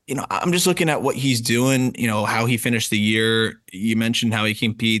I'm just looking at what he's doing, how he finished the year. You mentioned how he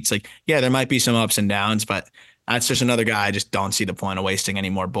competes. Like, yeah, there might be some ups and downs, but that's just another guy. I just don't see the point of wasting any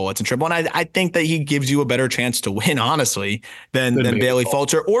more bullets in triple. And I think that he gives you a better chance to win, honestly, than Bailey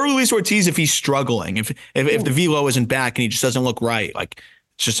Falter or Luis Ortiz if he's struggling. If the velo isn't back and he just doesn't look right, like,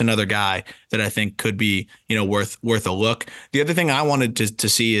 it's just another guy that I think could be, worth a look. The other thing I wanted to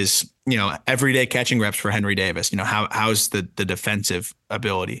see is, everyday catching reps for Henry Davis. How's the defensive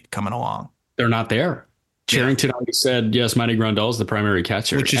ability coming along? They're not there. Cherington already said, yes, Manny Grandal is the primary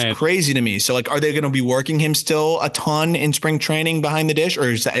catcher. Which is crazy to me. So, like, are they going to be working him still a ton in spring training behind the dish, or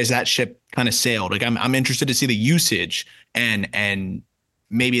is that ship kind of sailed? Like, I'm interested to see the usage and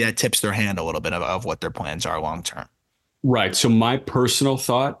maybe that tips their hand a little bit of what their plans are long term. Right. So my personal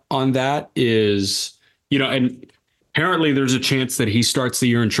thought on that is, and apparently there's a chance that he starts the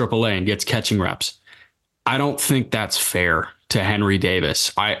year in AAA and gets catching reps. I don't think that's fair to Henry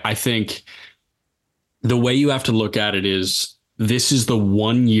Davis. I think the way you have to look at it is this is the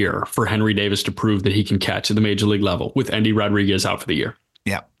 1 year for Henry Davis to prove that he can catch at the major league level with Endy Rodriguez out for the year.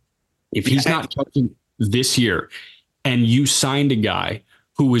 Yeah. If he's not catching this year and you signed a guy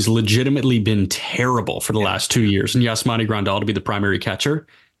who has legitimately been terrible for the last 2 years, and Yasmani Grandal to be the primary catcher,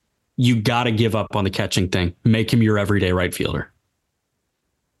 you got to give up on the catching thing. Make him your everyday right fielder.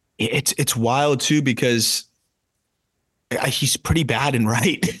 It's wild too, because he's pretty bad in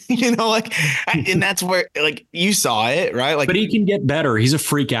right, and that's where, like, you saw it, right? Like, but he can get better. He's a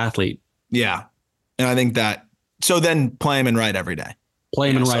freak athlete. Yeah. And I think that, so then play him in right every day. Play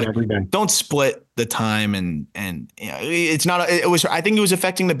him in right every day. Don't split the time. And it's not, I think it was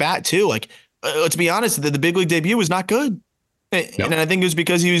affecting the bat too. Like, let's be honest, the big league debut was not good. Yep. And I think it was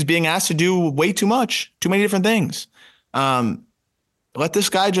because he was being asked to do way too much, too many different things. Let this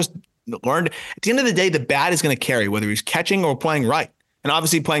guy just learn. At the end of the day, the bat is going to carry whether he's catching or playing right. And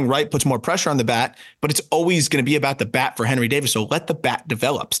obviously playing right puts more pressure on the bat, but it's always going to be about the bat for Henry Davis. So let the bat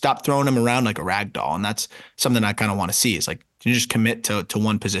develop. Stop throwing him around like a rag doll. And that's something I kind of want to see, is like, you just commit to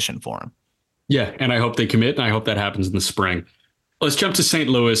one position for him. Yeah, and I hope they commit, and I hope that happens in the spring. Let's jump to St.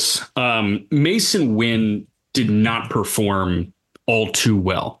 Louis. Mason Wynn did not perform all too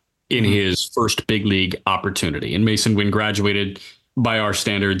well in his first big league opportunity. And Mason Wynn graduated by our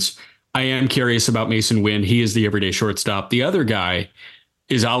standards. I am curious about Mason Wynn. He is the everyday shortstop. The other guy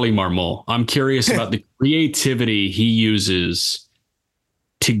is Ali Marmol. I'm curious about the creativity he uses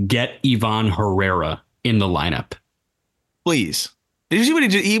to get Ivan Herrera in the lineup. Please. Did you see what he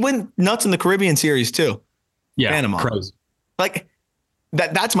did? He went nuts in the Caribbean series too. Yeah. Panama. Crazy. Like,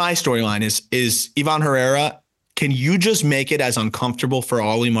 that's my storyline is Ivan Herrera. Can you just make it as uncomfortable for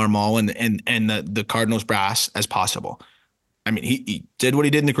Ali Marmol and the Cardinals brass as possible? I mean, he did what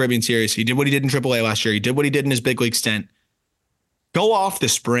he did in the Caribbean series. He did what he did in AAA last year. He did what he did in his big league stint. Go off the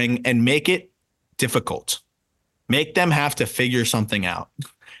spring and make it difficult. Make them have to figure something out.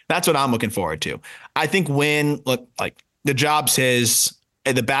 That's what I'm looking forward to. I think Wynn, look, like, the job's his.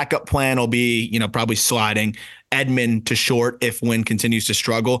 The backup plan will be, probably sliding Edman to short if Wynn continues to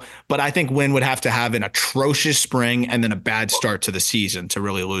struggle. But I think Wynn would have to have an atrocious spring and then a bad start to the season to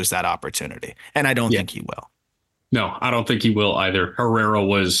really lose that opportunity. And I don't think he will. No, I don't think he will either. Herrera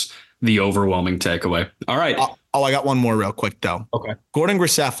was the overwhelming takeaway. All right. I got one more real quick, though. Okay. Gordon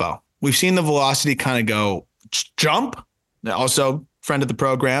Graceffo. We've seen the velocity kind of go jump. Also, friend of the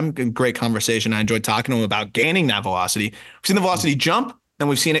program, great conversation. I enjoyed talking to him about gaining that velocity. We've seen the velocity jump, then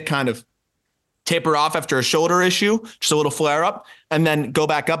we've seen it kind of taper off after a shoulder issue, just a little flare up, and then go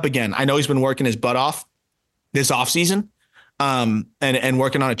back up again. I know he's been working his butt off this offseason, and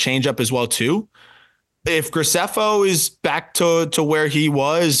working on a changeup as well too. If Graceffo is back to where he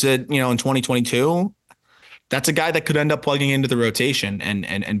was at, in 2022, that's a guy that could end up plugging into the rotation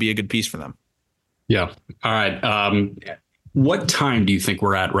and be a good piece for them. Yeah. All right. What time do you think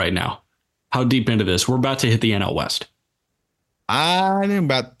we're at right now? How deep into this? We're about to hit the NL West. I think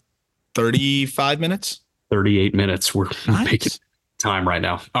about 35 minutes. 38 minutes. We're making time right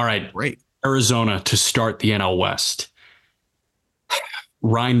now. All right. Great. Arizona to start the NL West.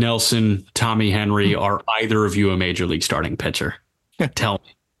 Ryan Nelson, Tommy Henry, are either of you a major league starting pitcher? Tell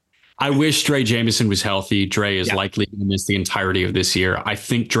me. I wish Dre Jameson was healthy. Dre is likely to miss the entirety of this year. I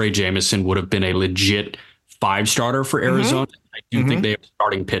think Dre Jameson would have been a legit 5-starter for Arizona. I do think they have a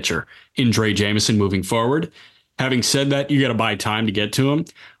starting pitcher in Dre Jameson moving forward. Having said that, you got to buy time to get to him.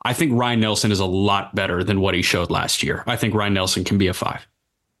 I think Ryan Nelson is a lot better than what he showed last year. I think Ryan Nelson can be a 5.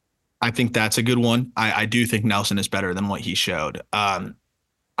 I think that's a good one. I do think Nelson is better than what he showed.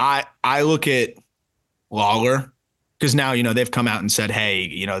 I look at Lawler because now, they've come out and said, hey,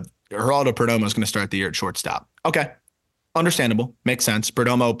 Geraldo Perdomo is going to start the year at shortstop. Okay. Understandable. Makes sense.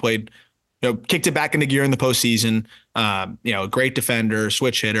 Perdomo played, kicked it back into gear in the postseason. Great defender,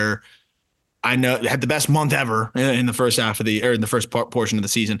 switch hitter. I know had the best month ever in the first half of in the first portion of the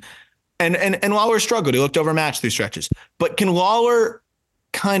season. And Lawler struggled. He looked overmatched through stretches. But can Lawler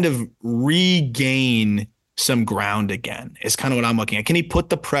kind of regain some ground again is kind of what I'm looking at. Can he put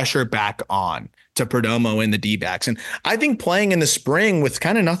the pressure back on to Perdomo in the D-backs? And I think playing in the spring with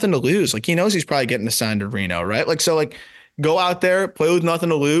kind of nothing to lose, he knows he's probably getting assigned to Reno, right? Go out there, play with nothing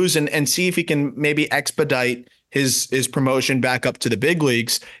to lose and see if he can maybe expedite his promotion back up to the big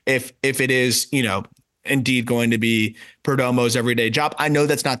leagues. If it is, indeed going to be Perdomo's everyday job. I know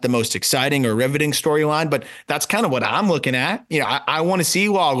that's not the most exciting or riveting storyline, but that's kind of what I'm looking at. I want to see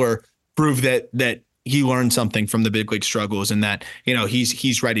Lawler prove that he learned something from the big league struggles and that,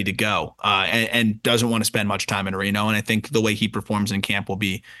 he's ready to go and doesn't want to spend much time in Reno. And I think the way he performs in camp will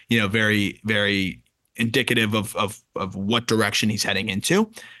be, very, very indicative of what direction he's heading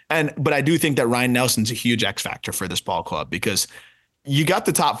into. But I do think that Ryan Nelson's a huge X factor for this ball club because you got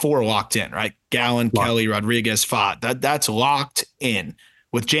the top 4 locked in, right? Gallen, Kelly, Rodriguez, Pfaadt. That's locked in.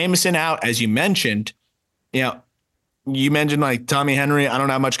 With Jameson out, as you mentioned, Tommy Henry, I don't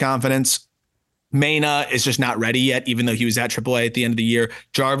have much confidence. Mena is just not ready yet, even though he was at AAA at the end of the year.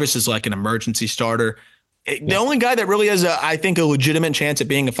 Jarvis is like an emergency starter. The only guy that really has, I think, a legitimate chance at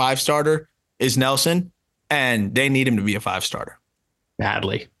being a 5-starter is Nelson, and they need him to be a 5-starter.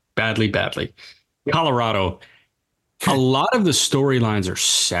 Badly. Colorado, a lot of the storylines are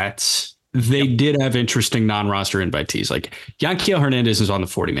sets. They did have interesting non-roster invitees. Like Yanquiel Hernandez is on the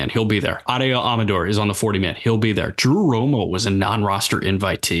 40-man. He'll be there. Ariel Amador is on the 40-man. He'll be there. Drew Romo was a non-roster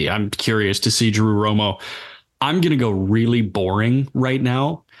invitee. I'm curious to see Drew Romo. I'm going to go really boring right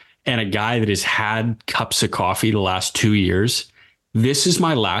now. And a guy that has had cups of coffee the last 2 years. This is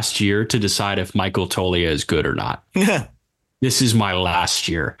my last year to decide if Michael Toglia is good or not. This is my last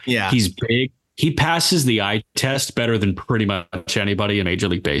year. Yeah. He's big. He passes the eye test better than pretty much anybody in Major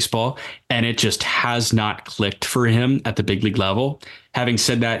League Baseball, and it just has not clicked for him at the big league level. Having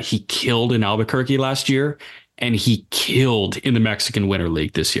said that, he killed in Albuquerque last year, and he killed in the Mexican Winter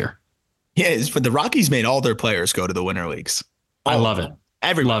League this year. Yeah, but the Rockies made all their players go to the Winter Leagues. I love it.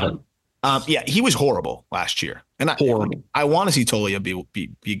 Everyone. Love it. He was horrible last year, and I want to see Toglia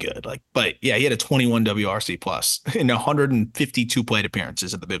be good. But he had a 21 WRC plus in 152 plate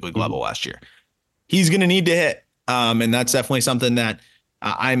appearances at the big league level last year. He's going to need to hit. And that's definitely something that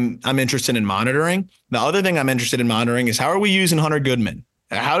I'm interested in monitoring. The other thing I'm interested in monitoring is how are we using Hunter Goodman?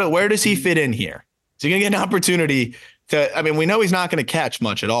 Where does he fit in here? Is he going to get an opportunity we know he's not going to catch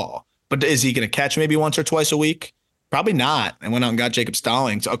much at all, but is he going to catch maybe once or twice a week? Probably not. And went out and got Jacob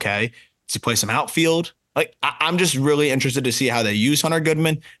Stallings. Okay. Does he play some outfield? I'm just really interested to see how they use Hunter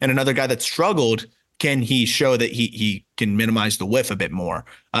Goodman, and another guy that struggled. Can he show that he can minimize the whiff a bit more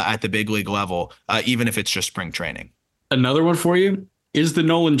at the big league level, even if it's just spring training? Another one for you. Is the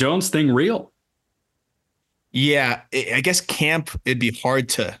Nolan Jones thing real? Yeah, I guess camp, it'd be hard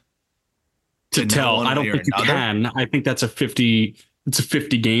to tell. I don't think you can. I think that's it's a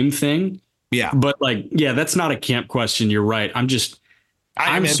 50 game thing. Yeah. But that's not a camp question. You're right. I'm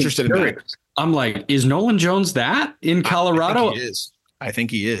interested in that. I'm like, is Nolan Jones that in Colorado? I think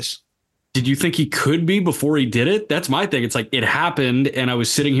he is. Did you think he could be before he did it? That's my thing. It's like it happened, and I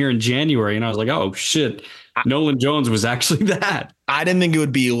was sitting here in January, and I was like, oh, shit, Nolan Jones was actually that. I didn't think it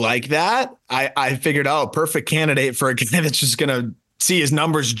would be like that. I figured, perfect candidate for a guy that's just going to see his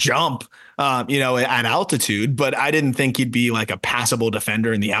numbers jump, at altitude. But I didn't think he'd be like a passable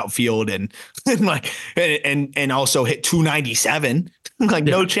defender in the outfield and also hit 297.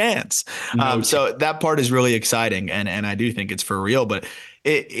 No chance. So that part is really exciting, and I do think it's for real. But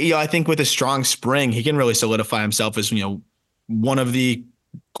I think with a strong spring, he can really solidify himself as one of the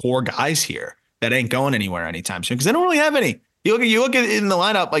core guys here that ain't going anywhere anytime soon because they don't really have any. You look at it in the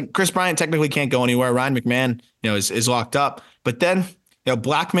lineup, like Chris Bryant technically can't go anywhere. Ryan McMahon, is locked up. But then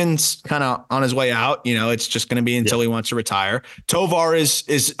Blackman's kind of on his way out. It's just going to be until he wants to retire. Tovar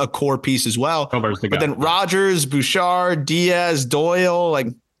is a core piece as well. But then Rogers, Bouchard, Diaz, Doyle, like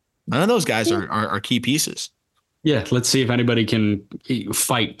none of those guys are key pieces. Yeah, let's see if anybody can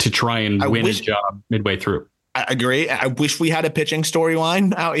fight to try and win a job midway through. I agree. I wish we had a pitching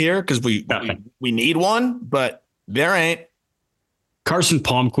storyline out here because we need one, but there ain't. Carson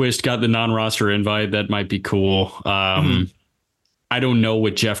Palmquist got the non-roster invite. That might be cool. I don't know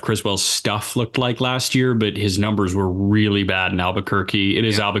what Jeff Criswell's stuff looked like last year, but his numbers were really bad in Albuquerque. It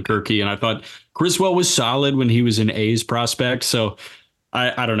is Albuquerque, and I thought Criswell was solid when he was an A's prospect. So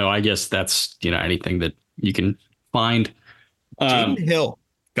I don't know. I guess that's anything that you can find. Jaden Hill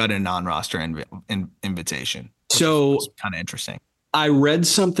got a non-roster invitation. So kind of interesting. I read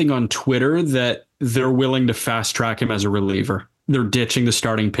something on Twitter that they're willing to fast track him as a reliever. They're ditching the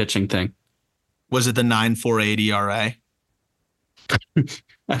starting pitching thing. Was it the 9.48 ERA?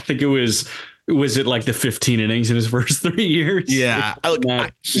 I think it was it like the 15 innings in his first 3 years? Yeah.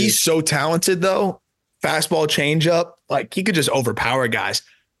 He's so talented though. Fastball changeup. Like he could just overpower guys.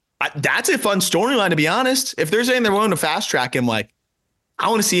 That's a fun storyline, to be honest. If they're saying they're willing to fast track him, like I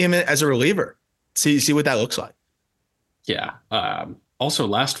want to see him as a reliever. See what that looks like. Yeah. Also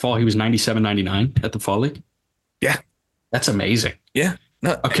last fall, he was 97, 99 at the Fall League. Yeah. That's amazing. Yeah.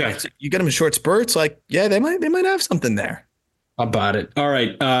 No, okay. You get them in short spurts. Like, yeah, they might have something there. About it. All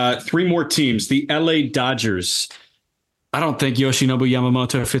right. 3 more teams. The LA Dodgers. I don't think Yoshinobu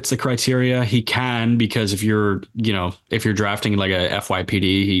Yamamoto fits the criteria. He can, because if you're drafting like a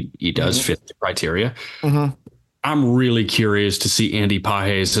FYPD, he does fit the criteria. I'm really curious to see Andy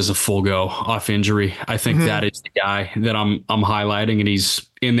Pages as a full go off injury. I think that is the guy that I'm highlighting, and he's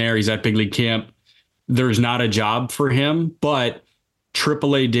in there. He's at big league camp. There's not a job for him, but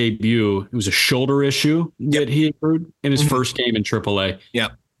AAA debut. It was a shoulder issue that he accrued in his first game in AAA.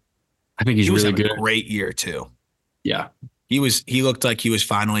 Yep. I think he's really good. A great year too. Yeah. He looked like he was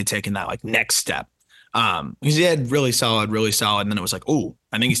finally taking that like next step. Because he had really solid. And then it was like, oh,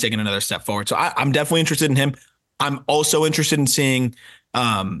 I think he's taking another step forward. So I'm definitely interested in him. I'm also interested in seeing,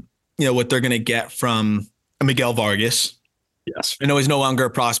 what they're going to get from Miguel Vargas. Yes. I know he's no longer a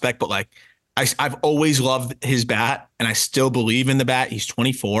prospect, but like I've always loved his bat, and I still believe in the bat. He's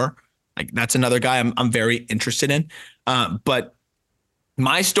 24. Like that's another guy I'm very interested in. But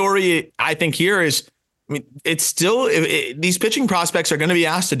my story, I think here is, it's still these pitching prospects are going to be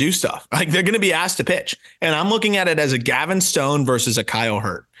asked to do stuff. Like they're going to be asked to pitch, and I'm looking at it as a Gavin Stone versus a Kyle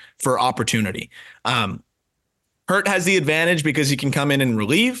Hurt for opportunity. Hurt has the advantage because he can come in and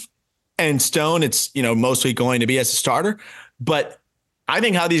relieve, and Stone, it's mostly going to be as a starter. But I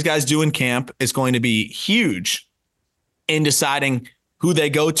think how these guys do in camp is going to be huge in deciding who they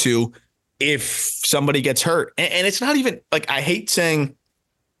go to if somebody gets hurt. And it's not even like, I hate saying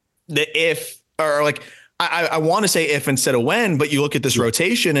the if, or like, I want to say if instead of when, but you look at this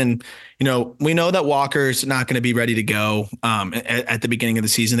rotation and, we know that Walker's not going to be ready to go at the beginning of the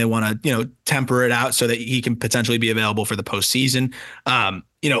season. They want to, temper it out so that he can potentially be available for the postseason.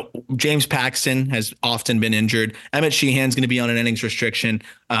 James Paxton has often been injured. Emmett Sheehan's going to be on an innings restriction.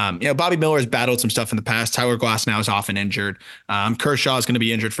 Bobby Miller has battled some stuff in the past. Tyler Glasnow is often injured. Kershaw is going to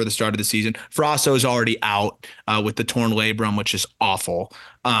be injured for the start of the season. Frasso is already out with the torn labrum, which is awful.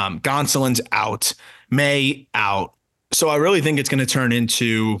 Gonsolin's out. May out. So I really think it's going to turn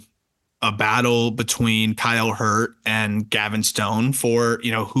into a battle between Kyle Hurt and Gavin Stone for,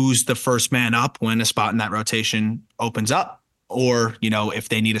 who's the first man up when a spot in that rotation opens up, or, if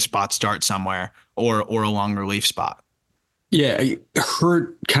they need a spot start somewhere or a long relief spot. Yeah.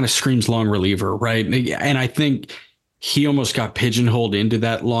 Hurt kind of screams long reliever, right? And I think he almost got pigeonholed into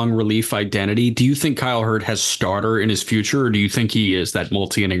that long relief identity. Do you think Kyle Hurt has starter in his future, or do you think he is that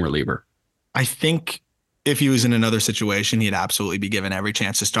multi-inning reliever? I think if he was in another situation, he'd absolutely be given every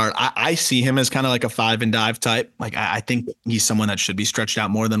chance to start. I see him as kind of like a 5 and dive type. Like I think he's someone that should be stretched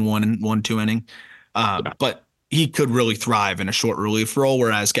out more than 1-2 inning. But he could really thrive in a short relief role.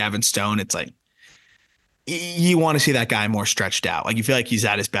 Whereas Gavin Stone, it's like, you want to see that guy more stretched out. Like you feel like he's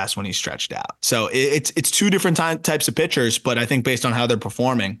at his best when he's stretched out. So it's two different types of pitchers, but I think based on how they're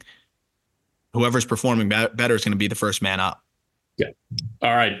performing, whoever's performing better is going to be the first man up. Yeah.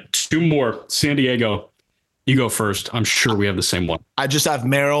 All right. 2 more. San Diego. You go first. I'm sure we have the same one. I just have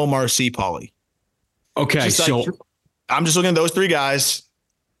Merrill, Marcy, Pauly. Okay. So I'm just looking at those 3 guys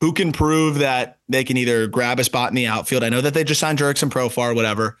who can prove that they can either grab a spot in the outfield. I know that they just signed Jurickson Profar,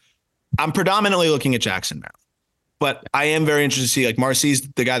 whatever. I'm predominantly looking at Jackson Merrill, but I am very interested to see, like, Marcy's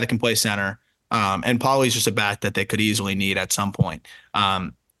the guy that can play center. And Pauly's just a bat that they could easily need at some point.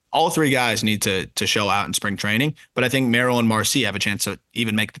 all three guys need to show out in spring training. But I think Merrill and Marcy have a chance to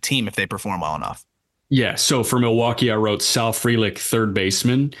even make the team if they perform well enough. Yeah. So for Milwaukee, I wrote Sal Frelick, third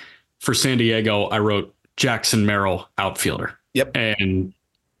baseman. For San Diego, I wrote Jackson Merrill, outfielder. Yep. And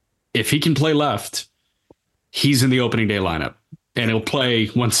if he can play left, he's in the opening day lineup. And he'll play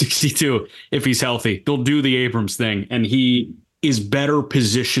 162 if he's healthy. They'll do the Abrams thing, and he is better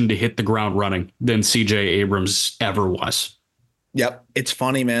positioned to hit the ground running than CJ Abrams ever was. Yep. It's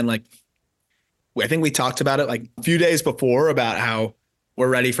funny, man. Like, I think we talked about it like a few days before about how we're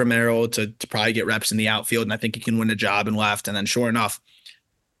ready for Merrill to probably get reps in the outfield, and I think he can win a job in left. And then sure enough,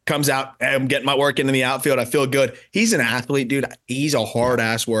 comes out, I'm getting my work into the outfield. I feel good. He's an athlete, dude. He's a hard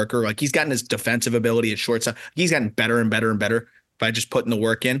ass worker. Like, he's gotten his defensive ability at shortstop. He's gotten better and better and better by just putting the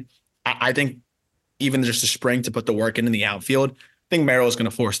work in. I think even just a spring to put the work in the outfield, I think Merrill is going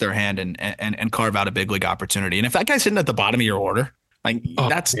to force their hand and carve out a big league opportunity. And if that guy's sitting at the bottom of your order, like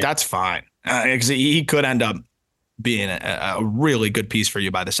that's fine. He could end up being a really good piece for you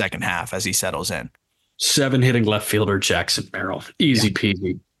by the second half as he settles in. 7 hitting left fielder Jackson Merrill. Easy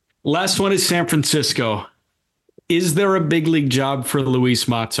peasy. Last one is San Francisco. Is there a big league job for Luis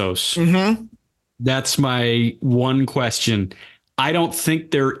Matos? Mm-hmm. That's my one question. I don't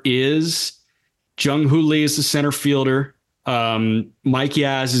think there is. Jung-Hoo Lee is the center fielder. Mike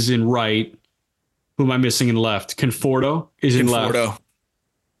Yaz is in right. Who am I missing in left? Conforto is in left.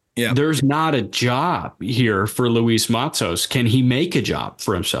 Yeah. There's not a job here for Luis Matos. Can he make a job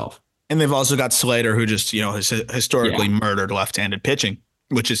for himself? And they've also got Slater, who just, has historically murdered left-handed pitching,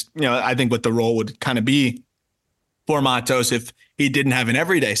 which is, I think what the role would kind of be for Matos if he didn't have an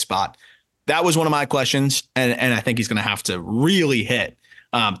everyday spot. That was one of my questions, and I think he's going to have to really hit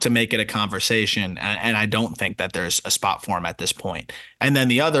to make it a conversation, and I don't think that there's a spot for him at this point. And then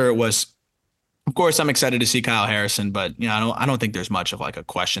the other was, of course, I'm excited to see Kyle Harrison, but I don't think there's much of like a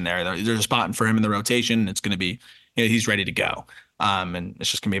question there. There's a spot for him in the rotation. It's going to be, he's ready to go, and it's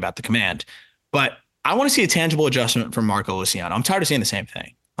just going to be about the command. But I want to see a tangible adjustment from Marco Luciano. I'm tired of seeing the same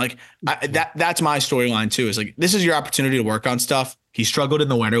thing. Like that's my storyline too. Is like, this is your opportunity to work on stuff. He struggled in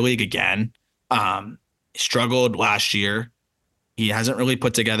the Winter League again. He struggled last year. He hasn't really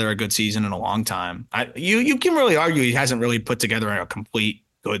put together a good season in a long time. You can really argue he hasn't really put together a complete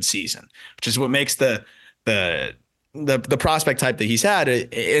good season, which is what makes the prospect type that he's had an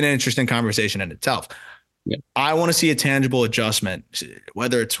interesting conversation in itself. Yeah. I want to see a tangible adjustment,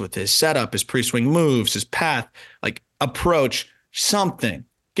 whether it's with his setup, his pre-swing moves, his path, like approach, something.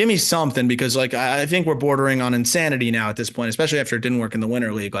 Give me something, because like I think we're bordering on insanity now at this point, especially after it didn't work in the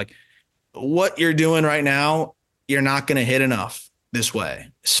Winter League. Like, what you're doing right now, you're not going to hit enough this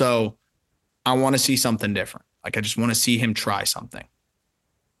way. So I want to see something different. Like, I just want to see him try something.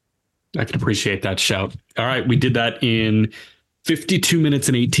 I can appreciate that shout. All right. We did that in 52 minutes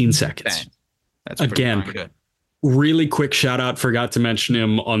and 18 seconds. Dang. That's again good. Really quick shout out. Forgot to mention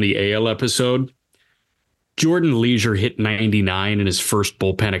him on the AL episode. Jordan Leisure hit 99 in his first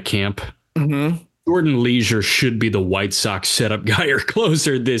bullpen at camp. Mm-hmm. Jordan Leisure should be the White Sox setup guy or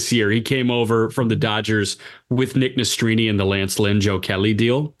closer this year. He came over from the Dodgers with Nick Nastrini in the Lance Lynn, Joe Kelly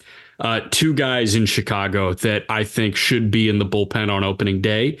deal. 2 guys in Chicago that I think should be in the bullpen on opening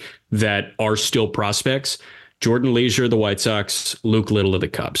day that are still prospects. Jordan Leisure, the White Sox, Luke Little of the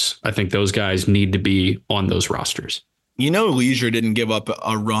Cubs. I think those guys need to be on those rosters. Leisure didn't give up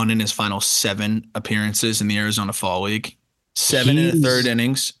a run in his final 7 appearances in the Arizona Fall League. 7 in the third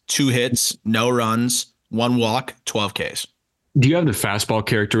innings, 2 hits, no runs, 1 walk, 12 Ks. Do you have the fastball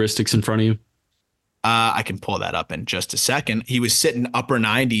characteristics in front of you? I can pull that up in just a second. He was sitting upper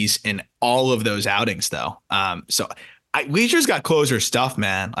 90s in all of those outings, though. Leisure's got closer stuff,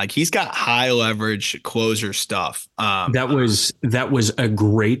 man. Like, he's got high leverage closer stuff. That was a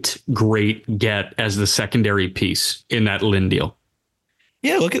great get as the secondary piece in that Lynn deal.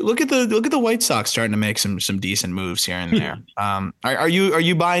 Yeah, look at the White Sox starting to make some decent moves here and there. Are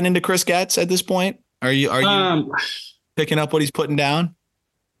you buying into Chris Getz at this point? Are you picking up what he's putting down?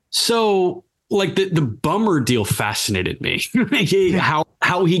 So, like, the Bummer deal fascinated me.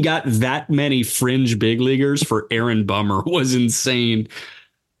 How he got that many fringe big leaguers for Aaron Bummer was insane.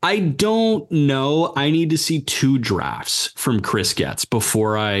 I don't know. I need to see 2 drafts from Chris Getz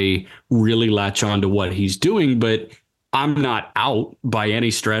before I really latch on to what he's doing, but I'm not out by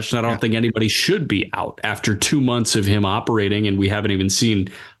any stretch, and I don't think anybody should be out after 2 months of him operating, and we haven't even seen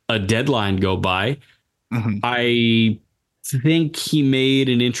a deadline go by. Mm-hmm. I think he made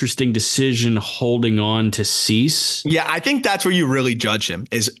an interesting decision holding on to Cease. Yeah, I think that's where you really judge him,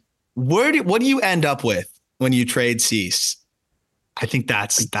 is what do you end up with when you trade Cease? I think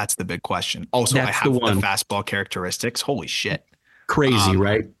that's the big question. Also, I have the fastball characteristics. Holy shit. Crazy,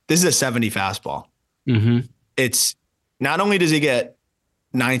 right? This is a 70 fastball. Mm-hmm. It's not only does he get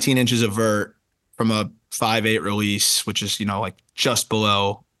 19 inches of vert from a 5.8 release, which is, like just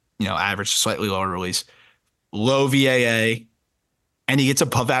below, average, slightly lower release, low VAA, and he gets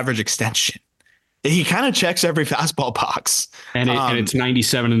above average extension. He kind of checks every fastball box. And it's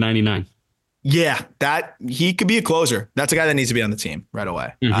 97 and 99. Yeah, that he could be a closer. That's a guy that needs to be on the team right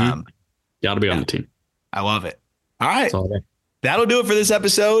away. Mm-hmm. Got to be on the team. I love it. All right. That'll do it for this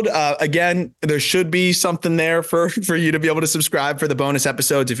episode. Again, there should be something there for you to be able to subscribe for the bonus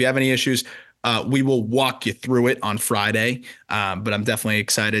episodes. If you have any issues, we will walk you through it on Friday. But I'm definitely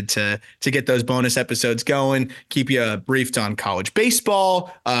excited to get those bonus episodes going, keep you briefed on college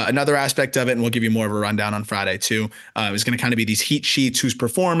baseball, another aspect of it. And we'll give you more of a rundown on Friday too. It's going to kind of be these heat sheets, who's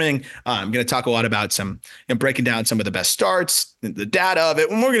performing. I'm going to talk a lot about breaking down some of the best starts, the data of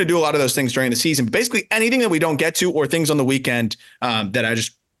it. And we're going to do a lot of those things during the season, basically anything that we don't get to or things on the weekend that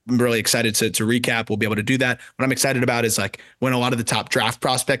I'm really excited to recap. We'll be able to do that. What I'm excited about is like when a lot of the top draft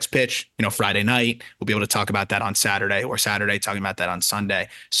prospects pitch, Friday night, we'll be able to talk about that on Saturday, or Saturday talking about that on Sunday.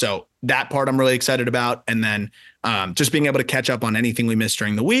 So that part I'm really excited about. And then just being able to catch up on anything we missed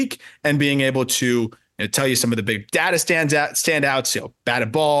during the week and being able to tell you some of the big data standouts,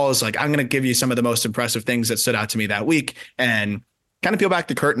 batted balls. Like I'm going to give you some of the most impressive things that stood out to me that week and kind of peel back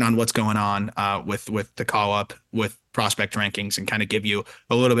the curtain on what's going on with the call up with prospect rankings and kind of give you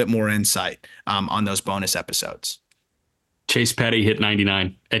a little bit more insight on those bonus episodes. Chase Petty hit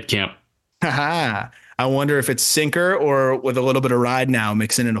 99 at camp. I wonder if it's sinker or with a little bit of ride now,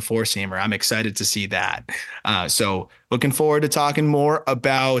 mixing in a four-seamer. I'm excited to see that. So looking forward to talking more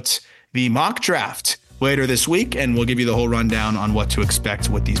about the mock draft later this week, and we'll give you the whole rundown on what to expect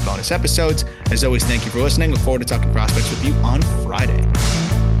with these bonus episodes. As always, thank you for listening. Look forward to talking prospects with you on Friday.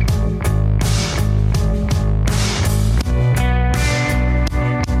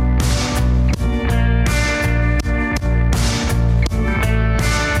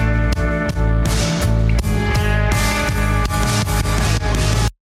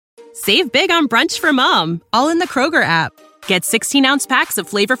 Save big on brunch for mom, all in the Kroger app. Get 16-ounce packs of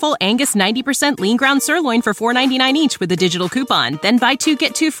flavorful Angus 90% lean ground sirloin for $4.99 each with a digital coupon. Then buy 2,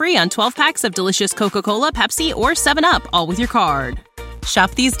 get 2 free on 12 packs of delicious Coca-Cola, Pepsi, or 7-Up, all with your card.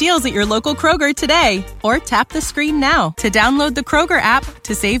 Shop these deals at your local Kroger today, or tap the screen now to download the Kroger app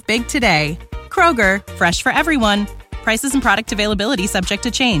to save big today. Kroger, fresh for everyone. Prices and product availability subject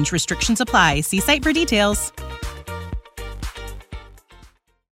to change. Restrictions apply. See site for details.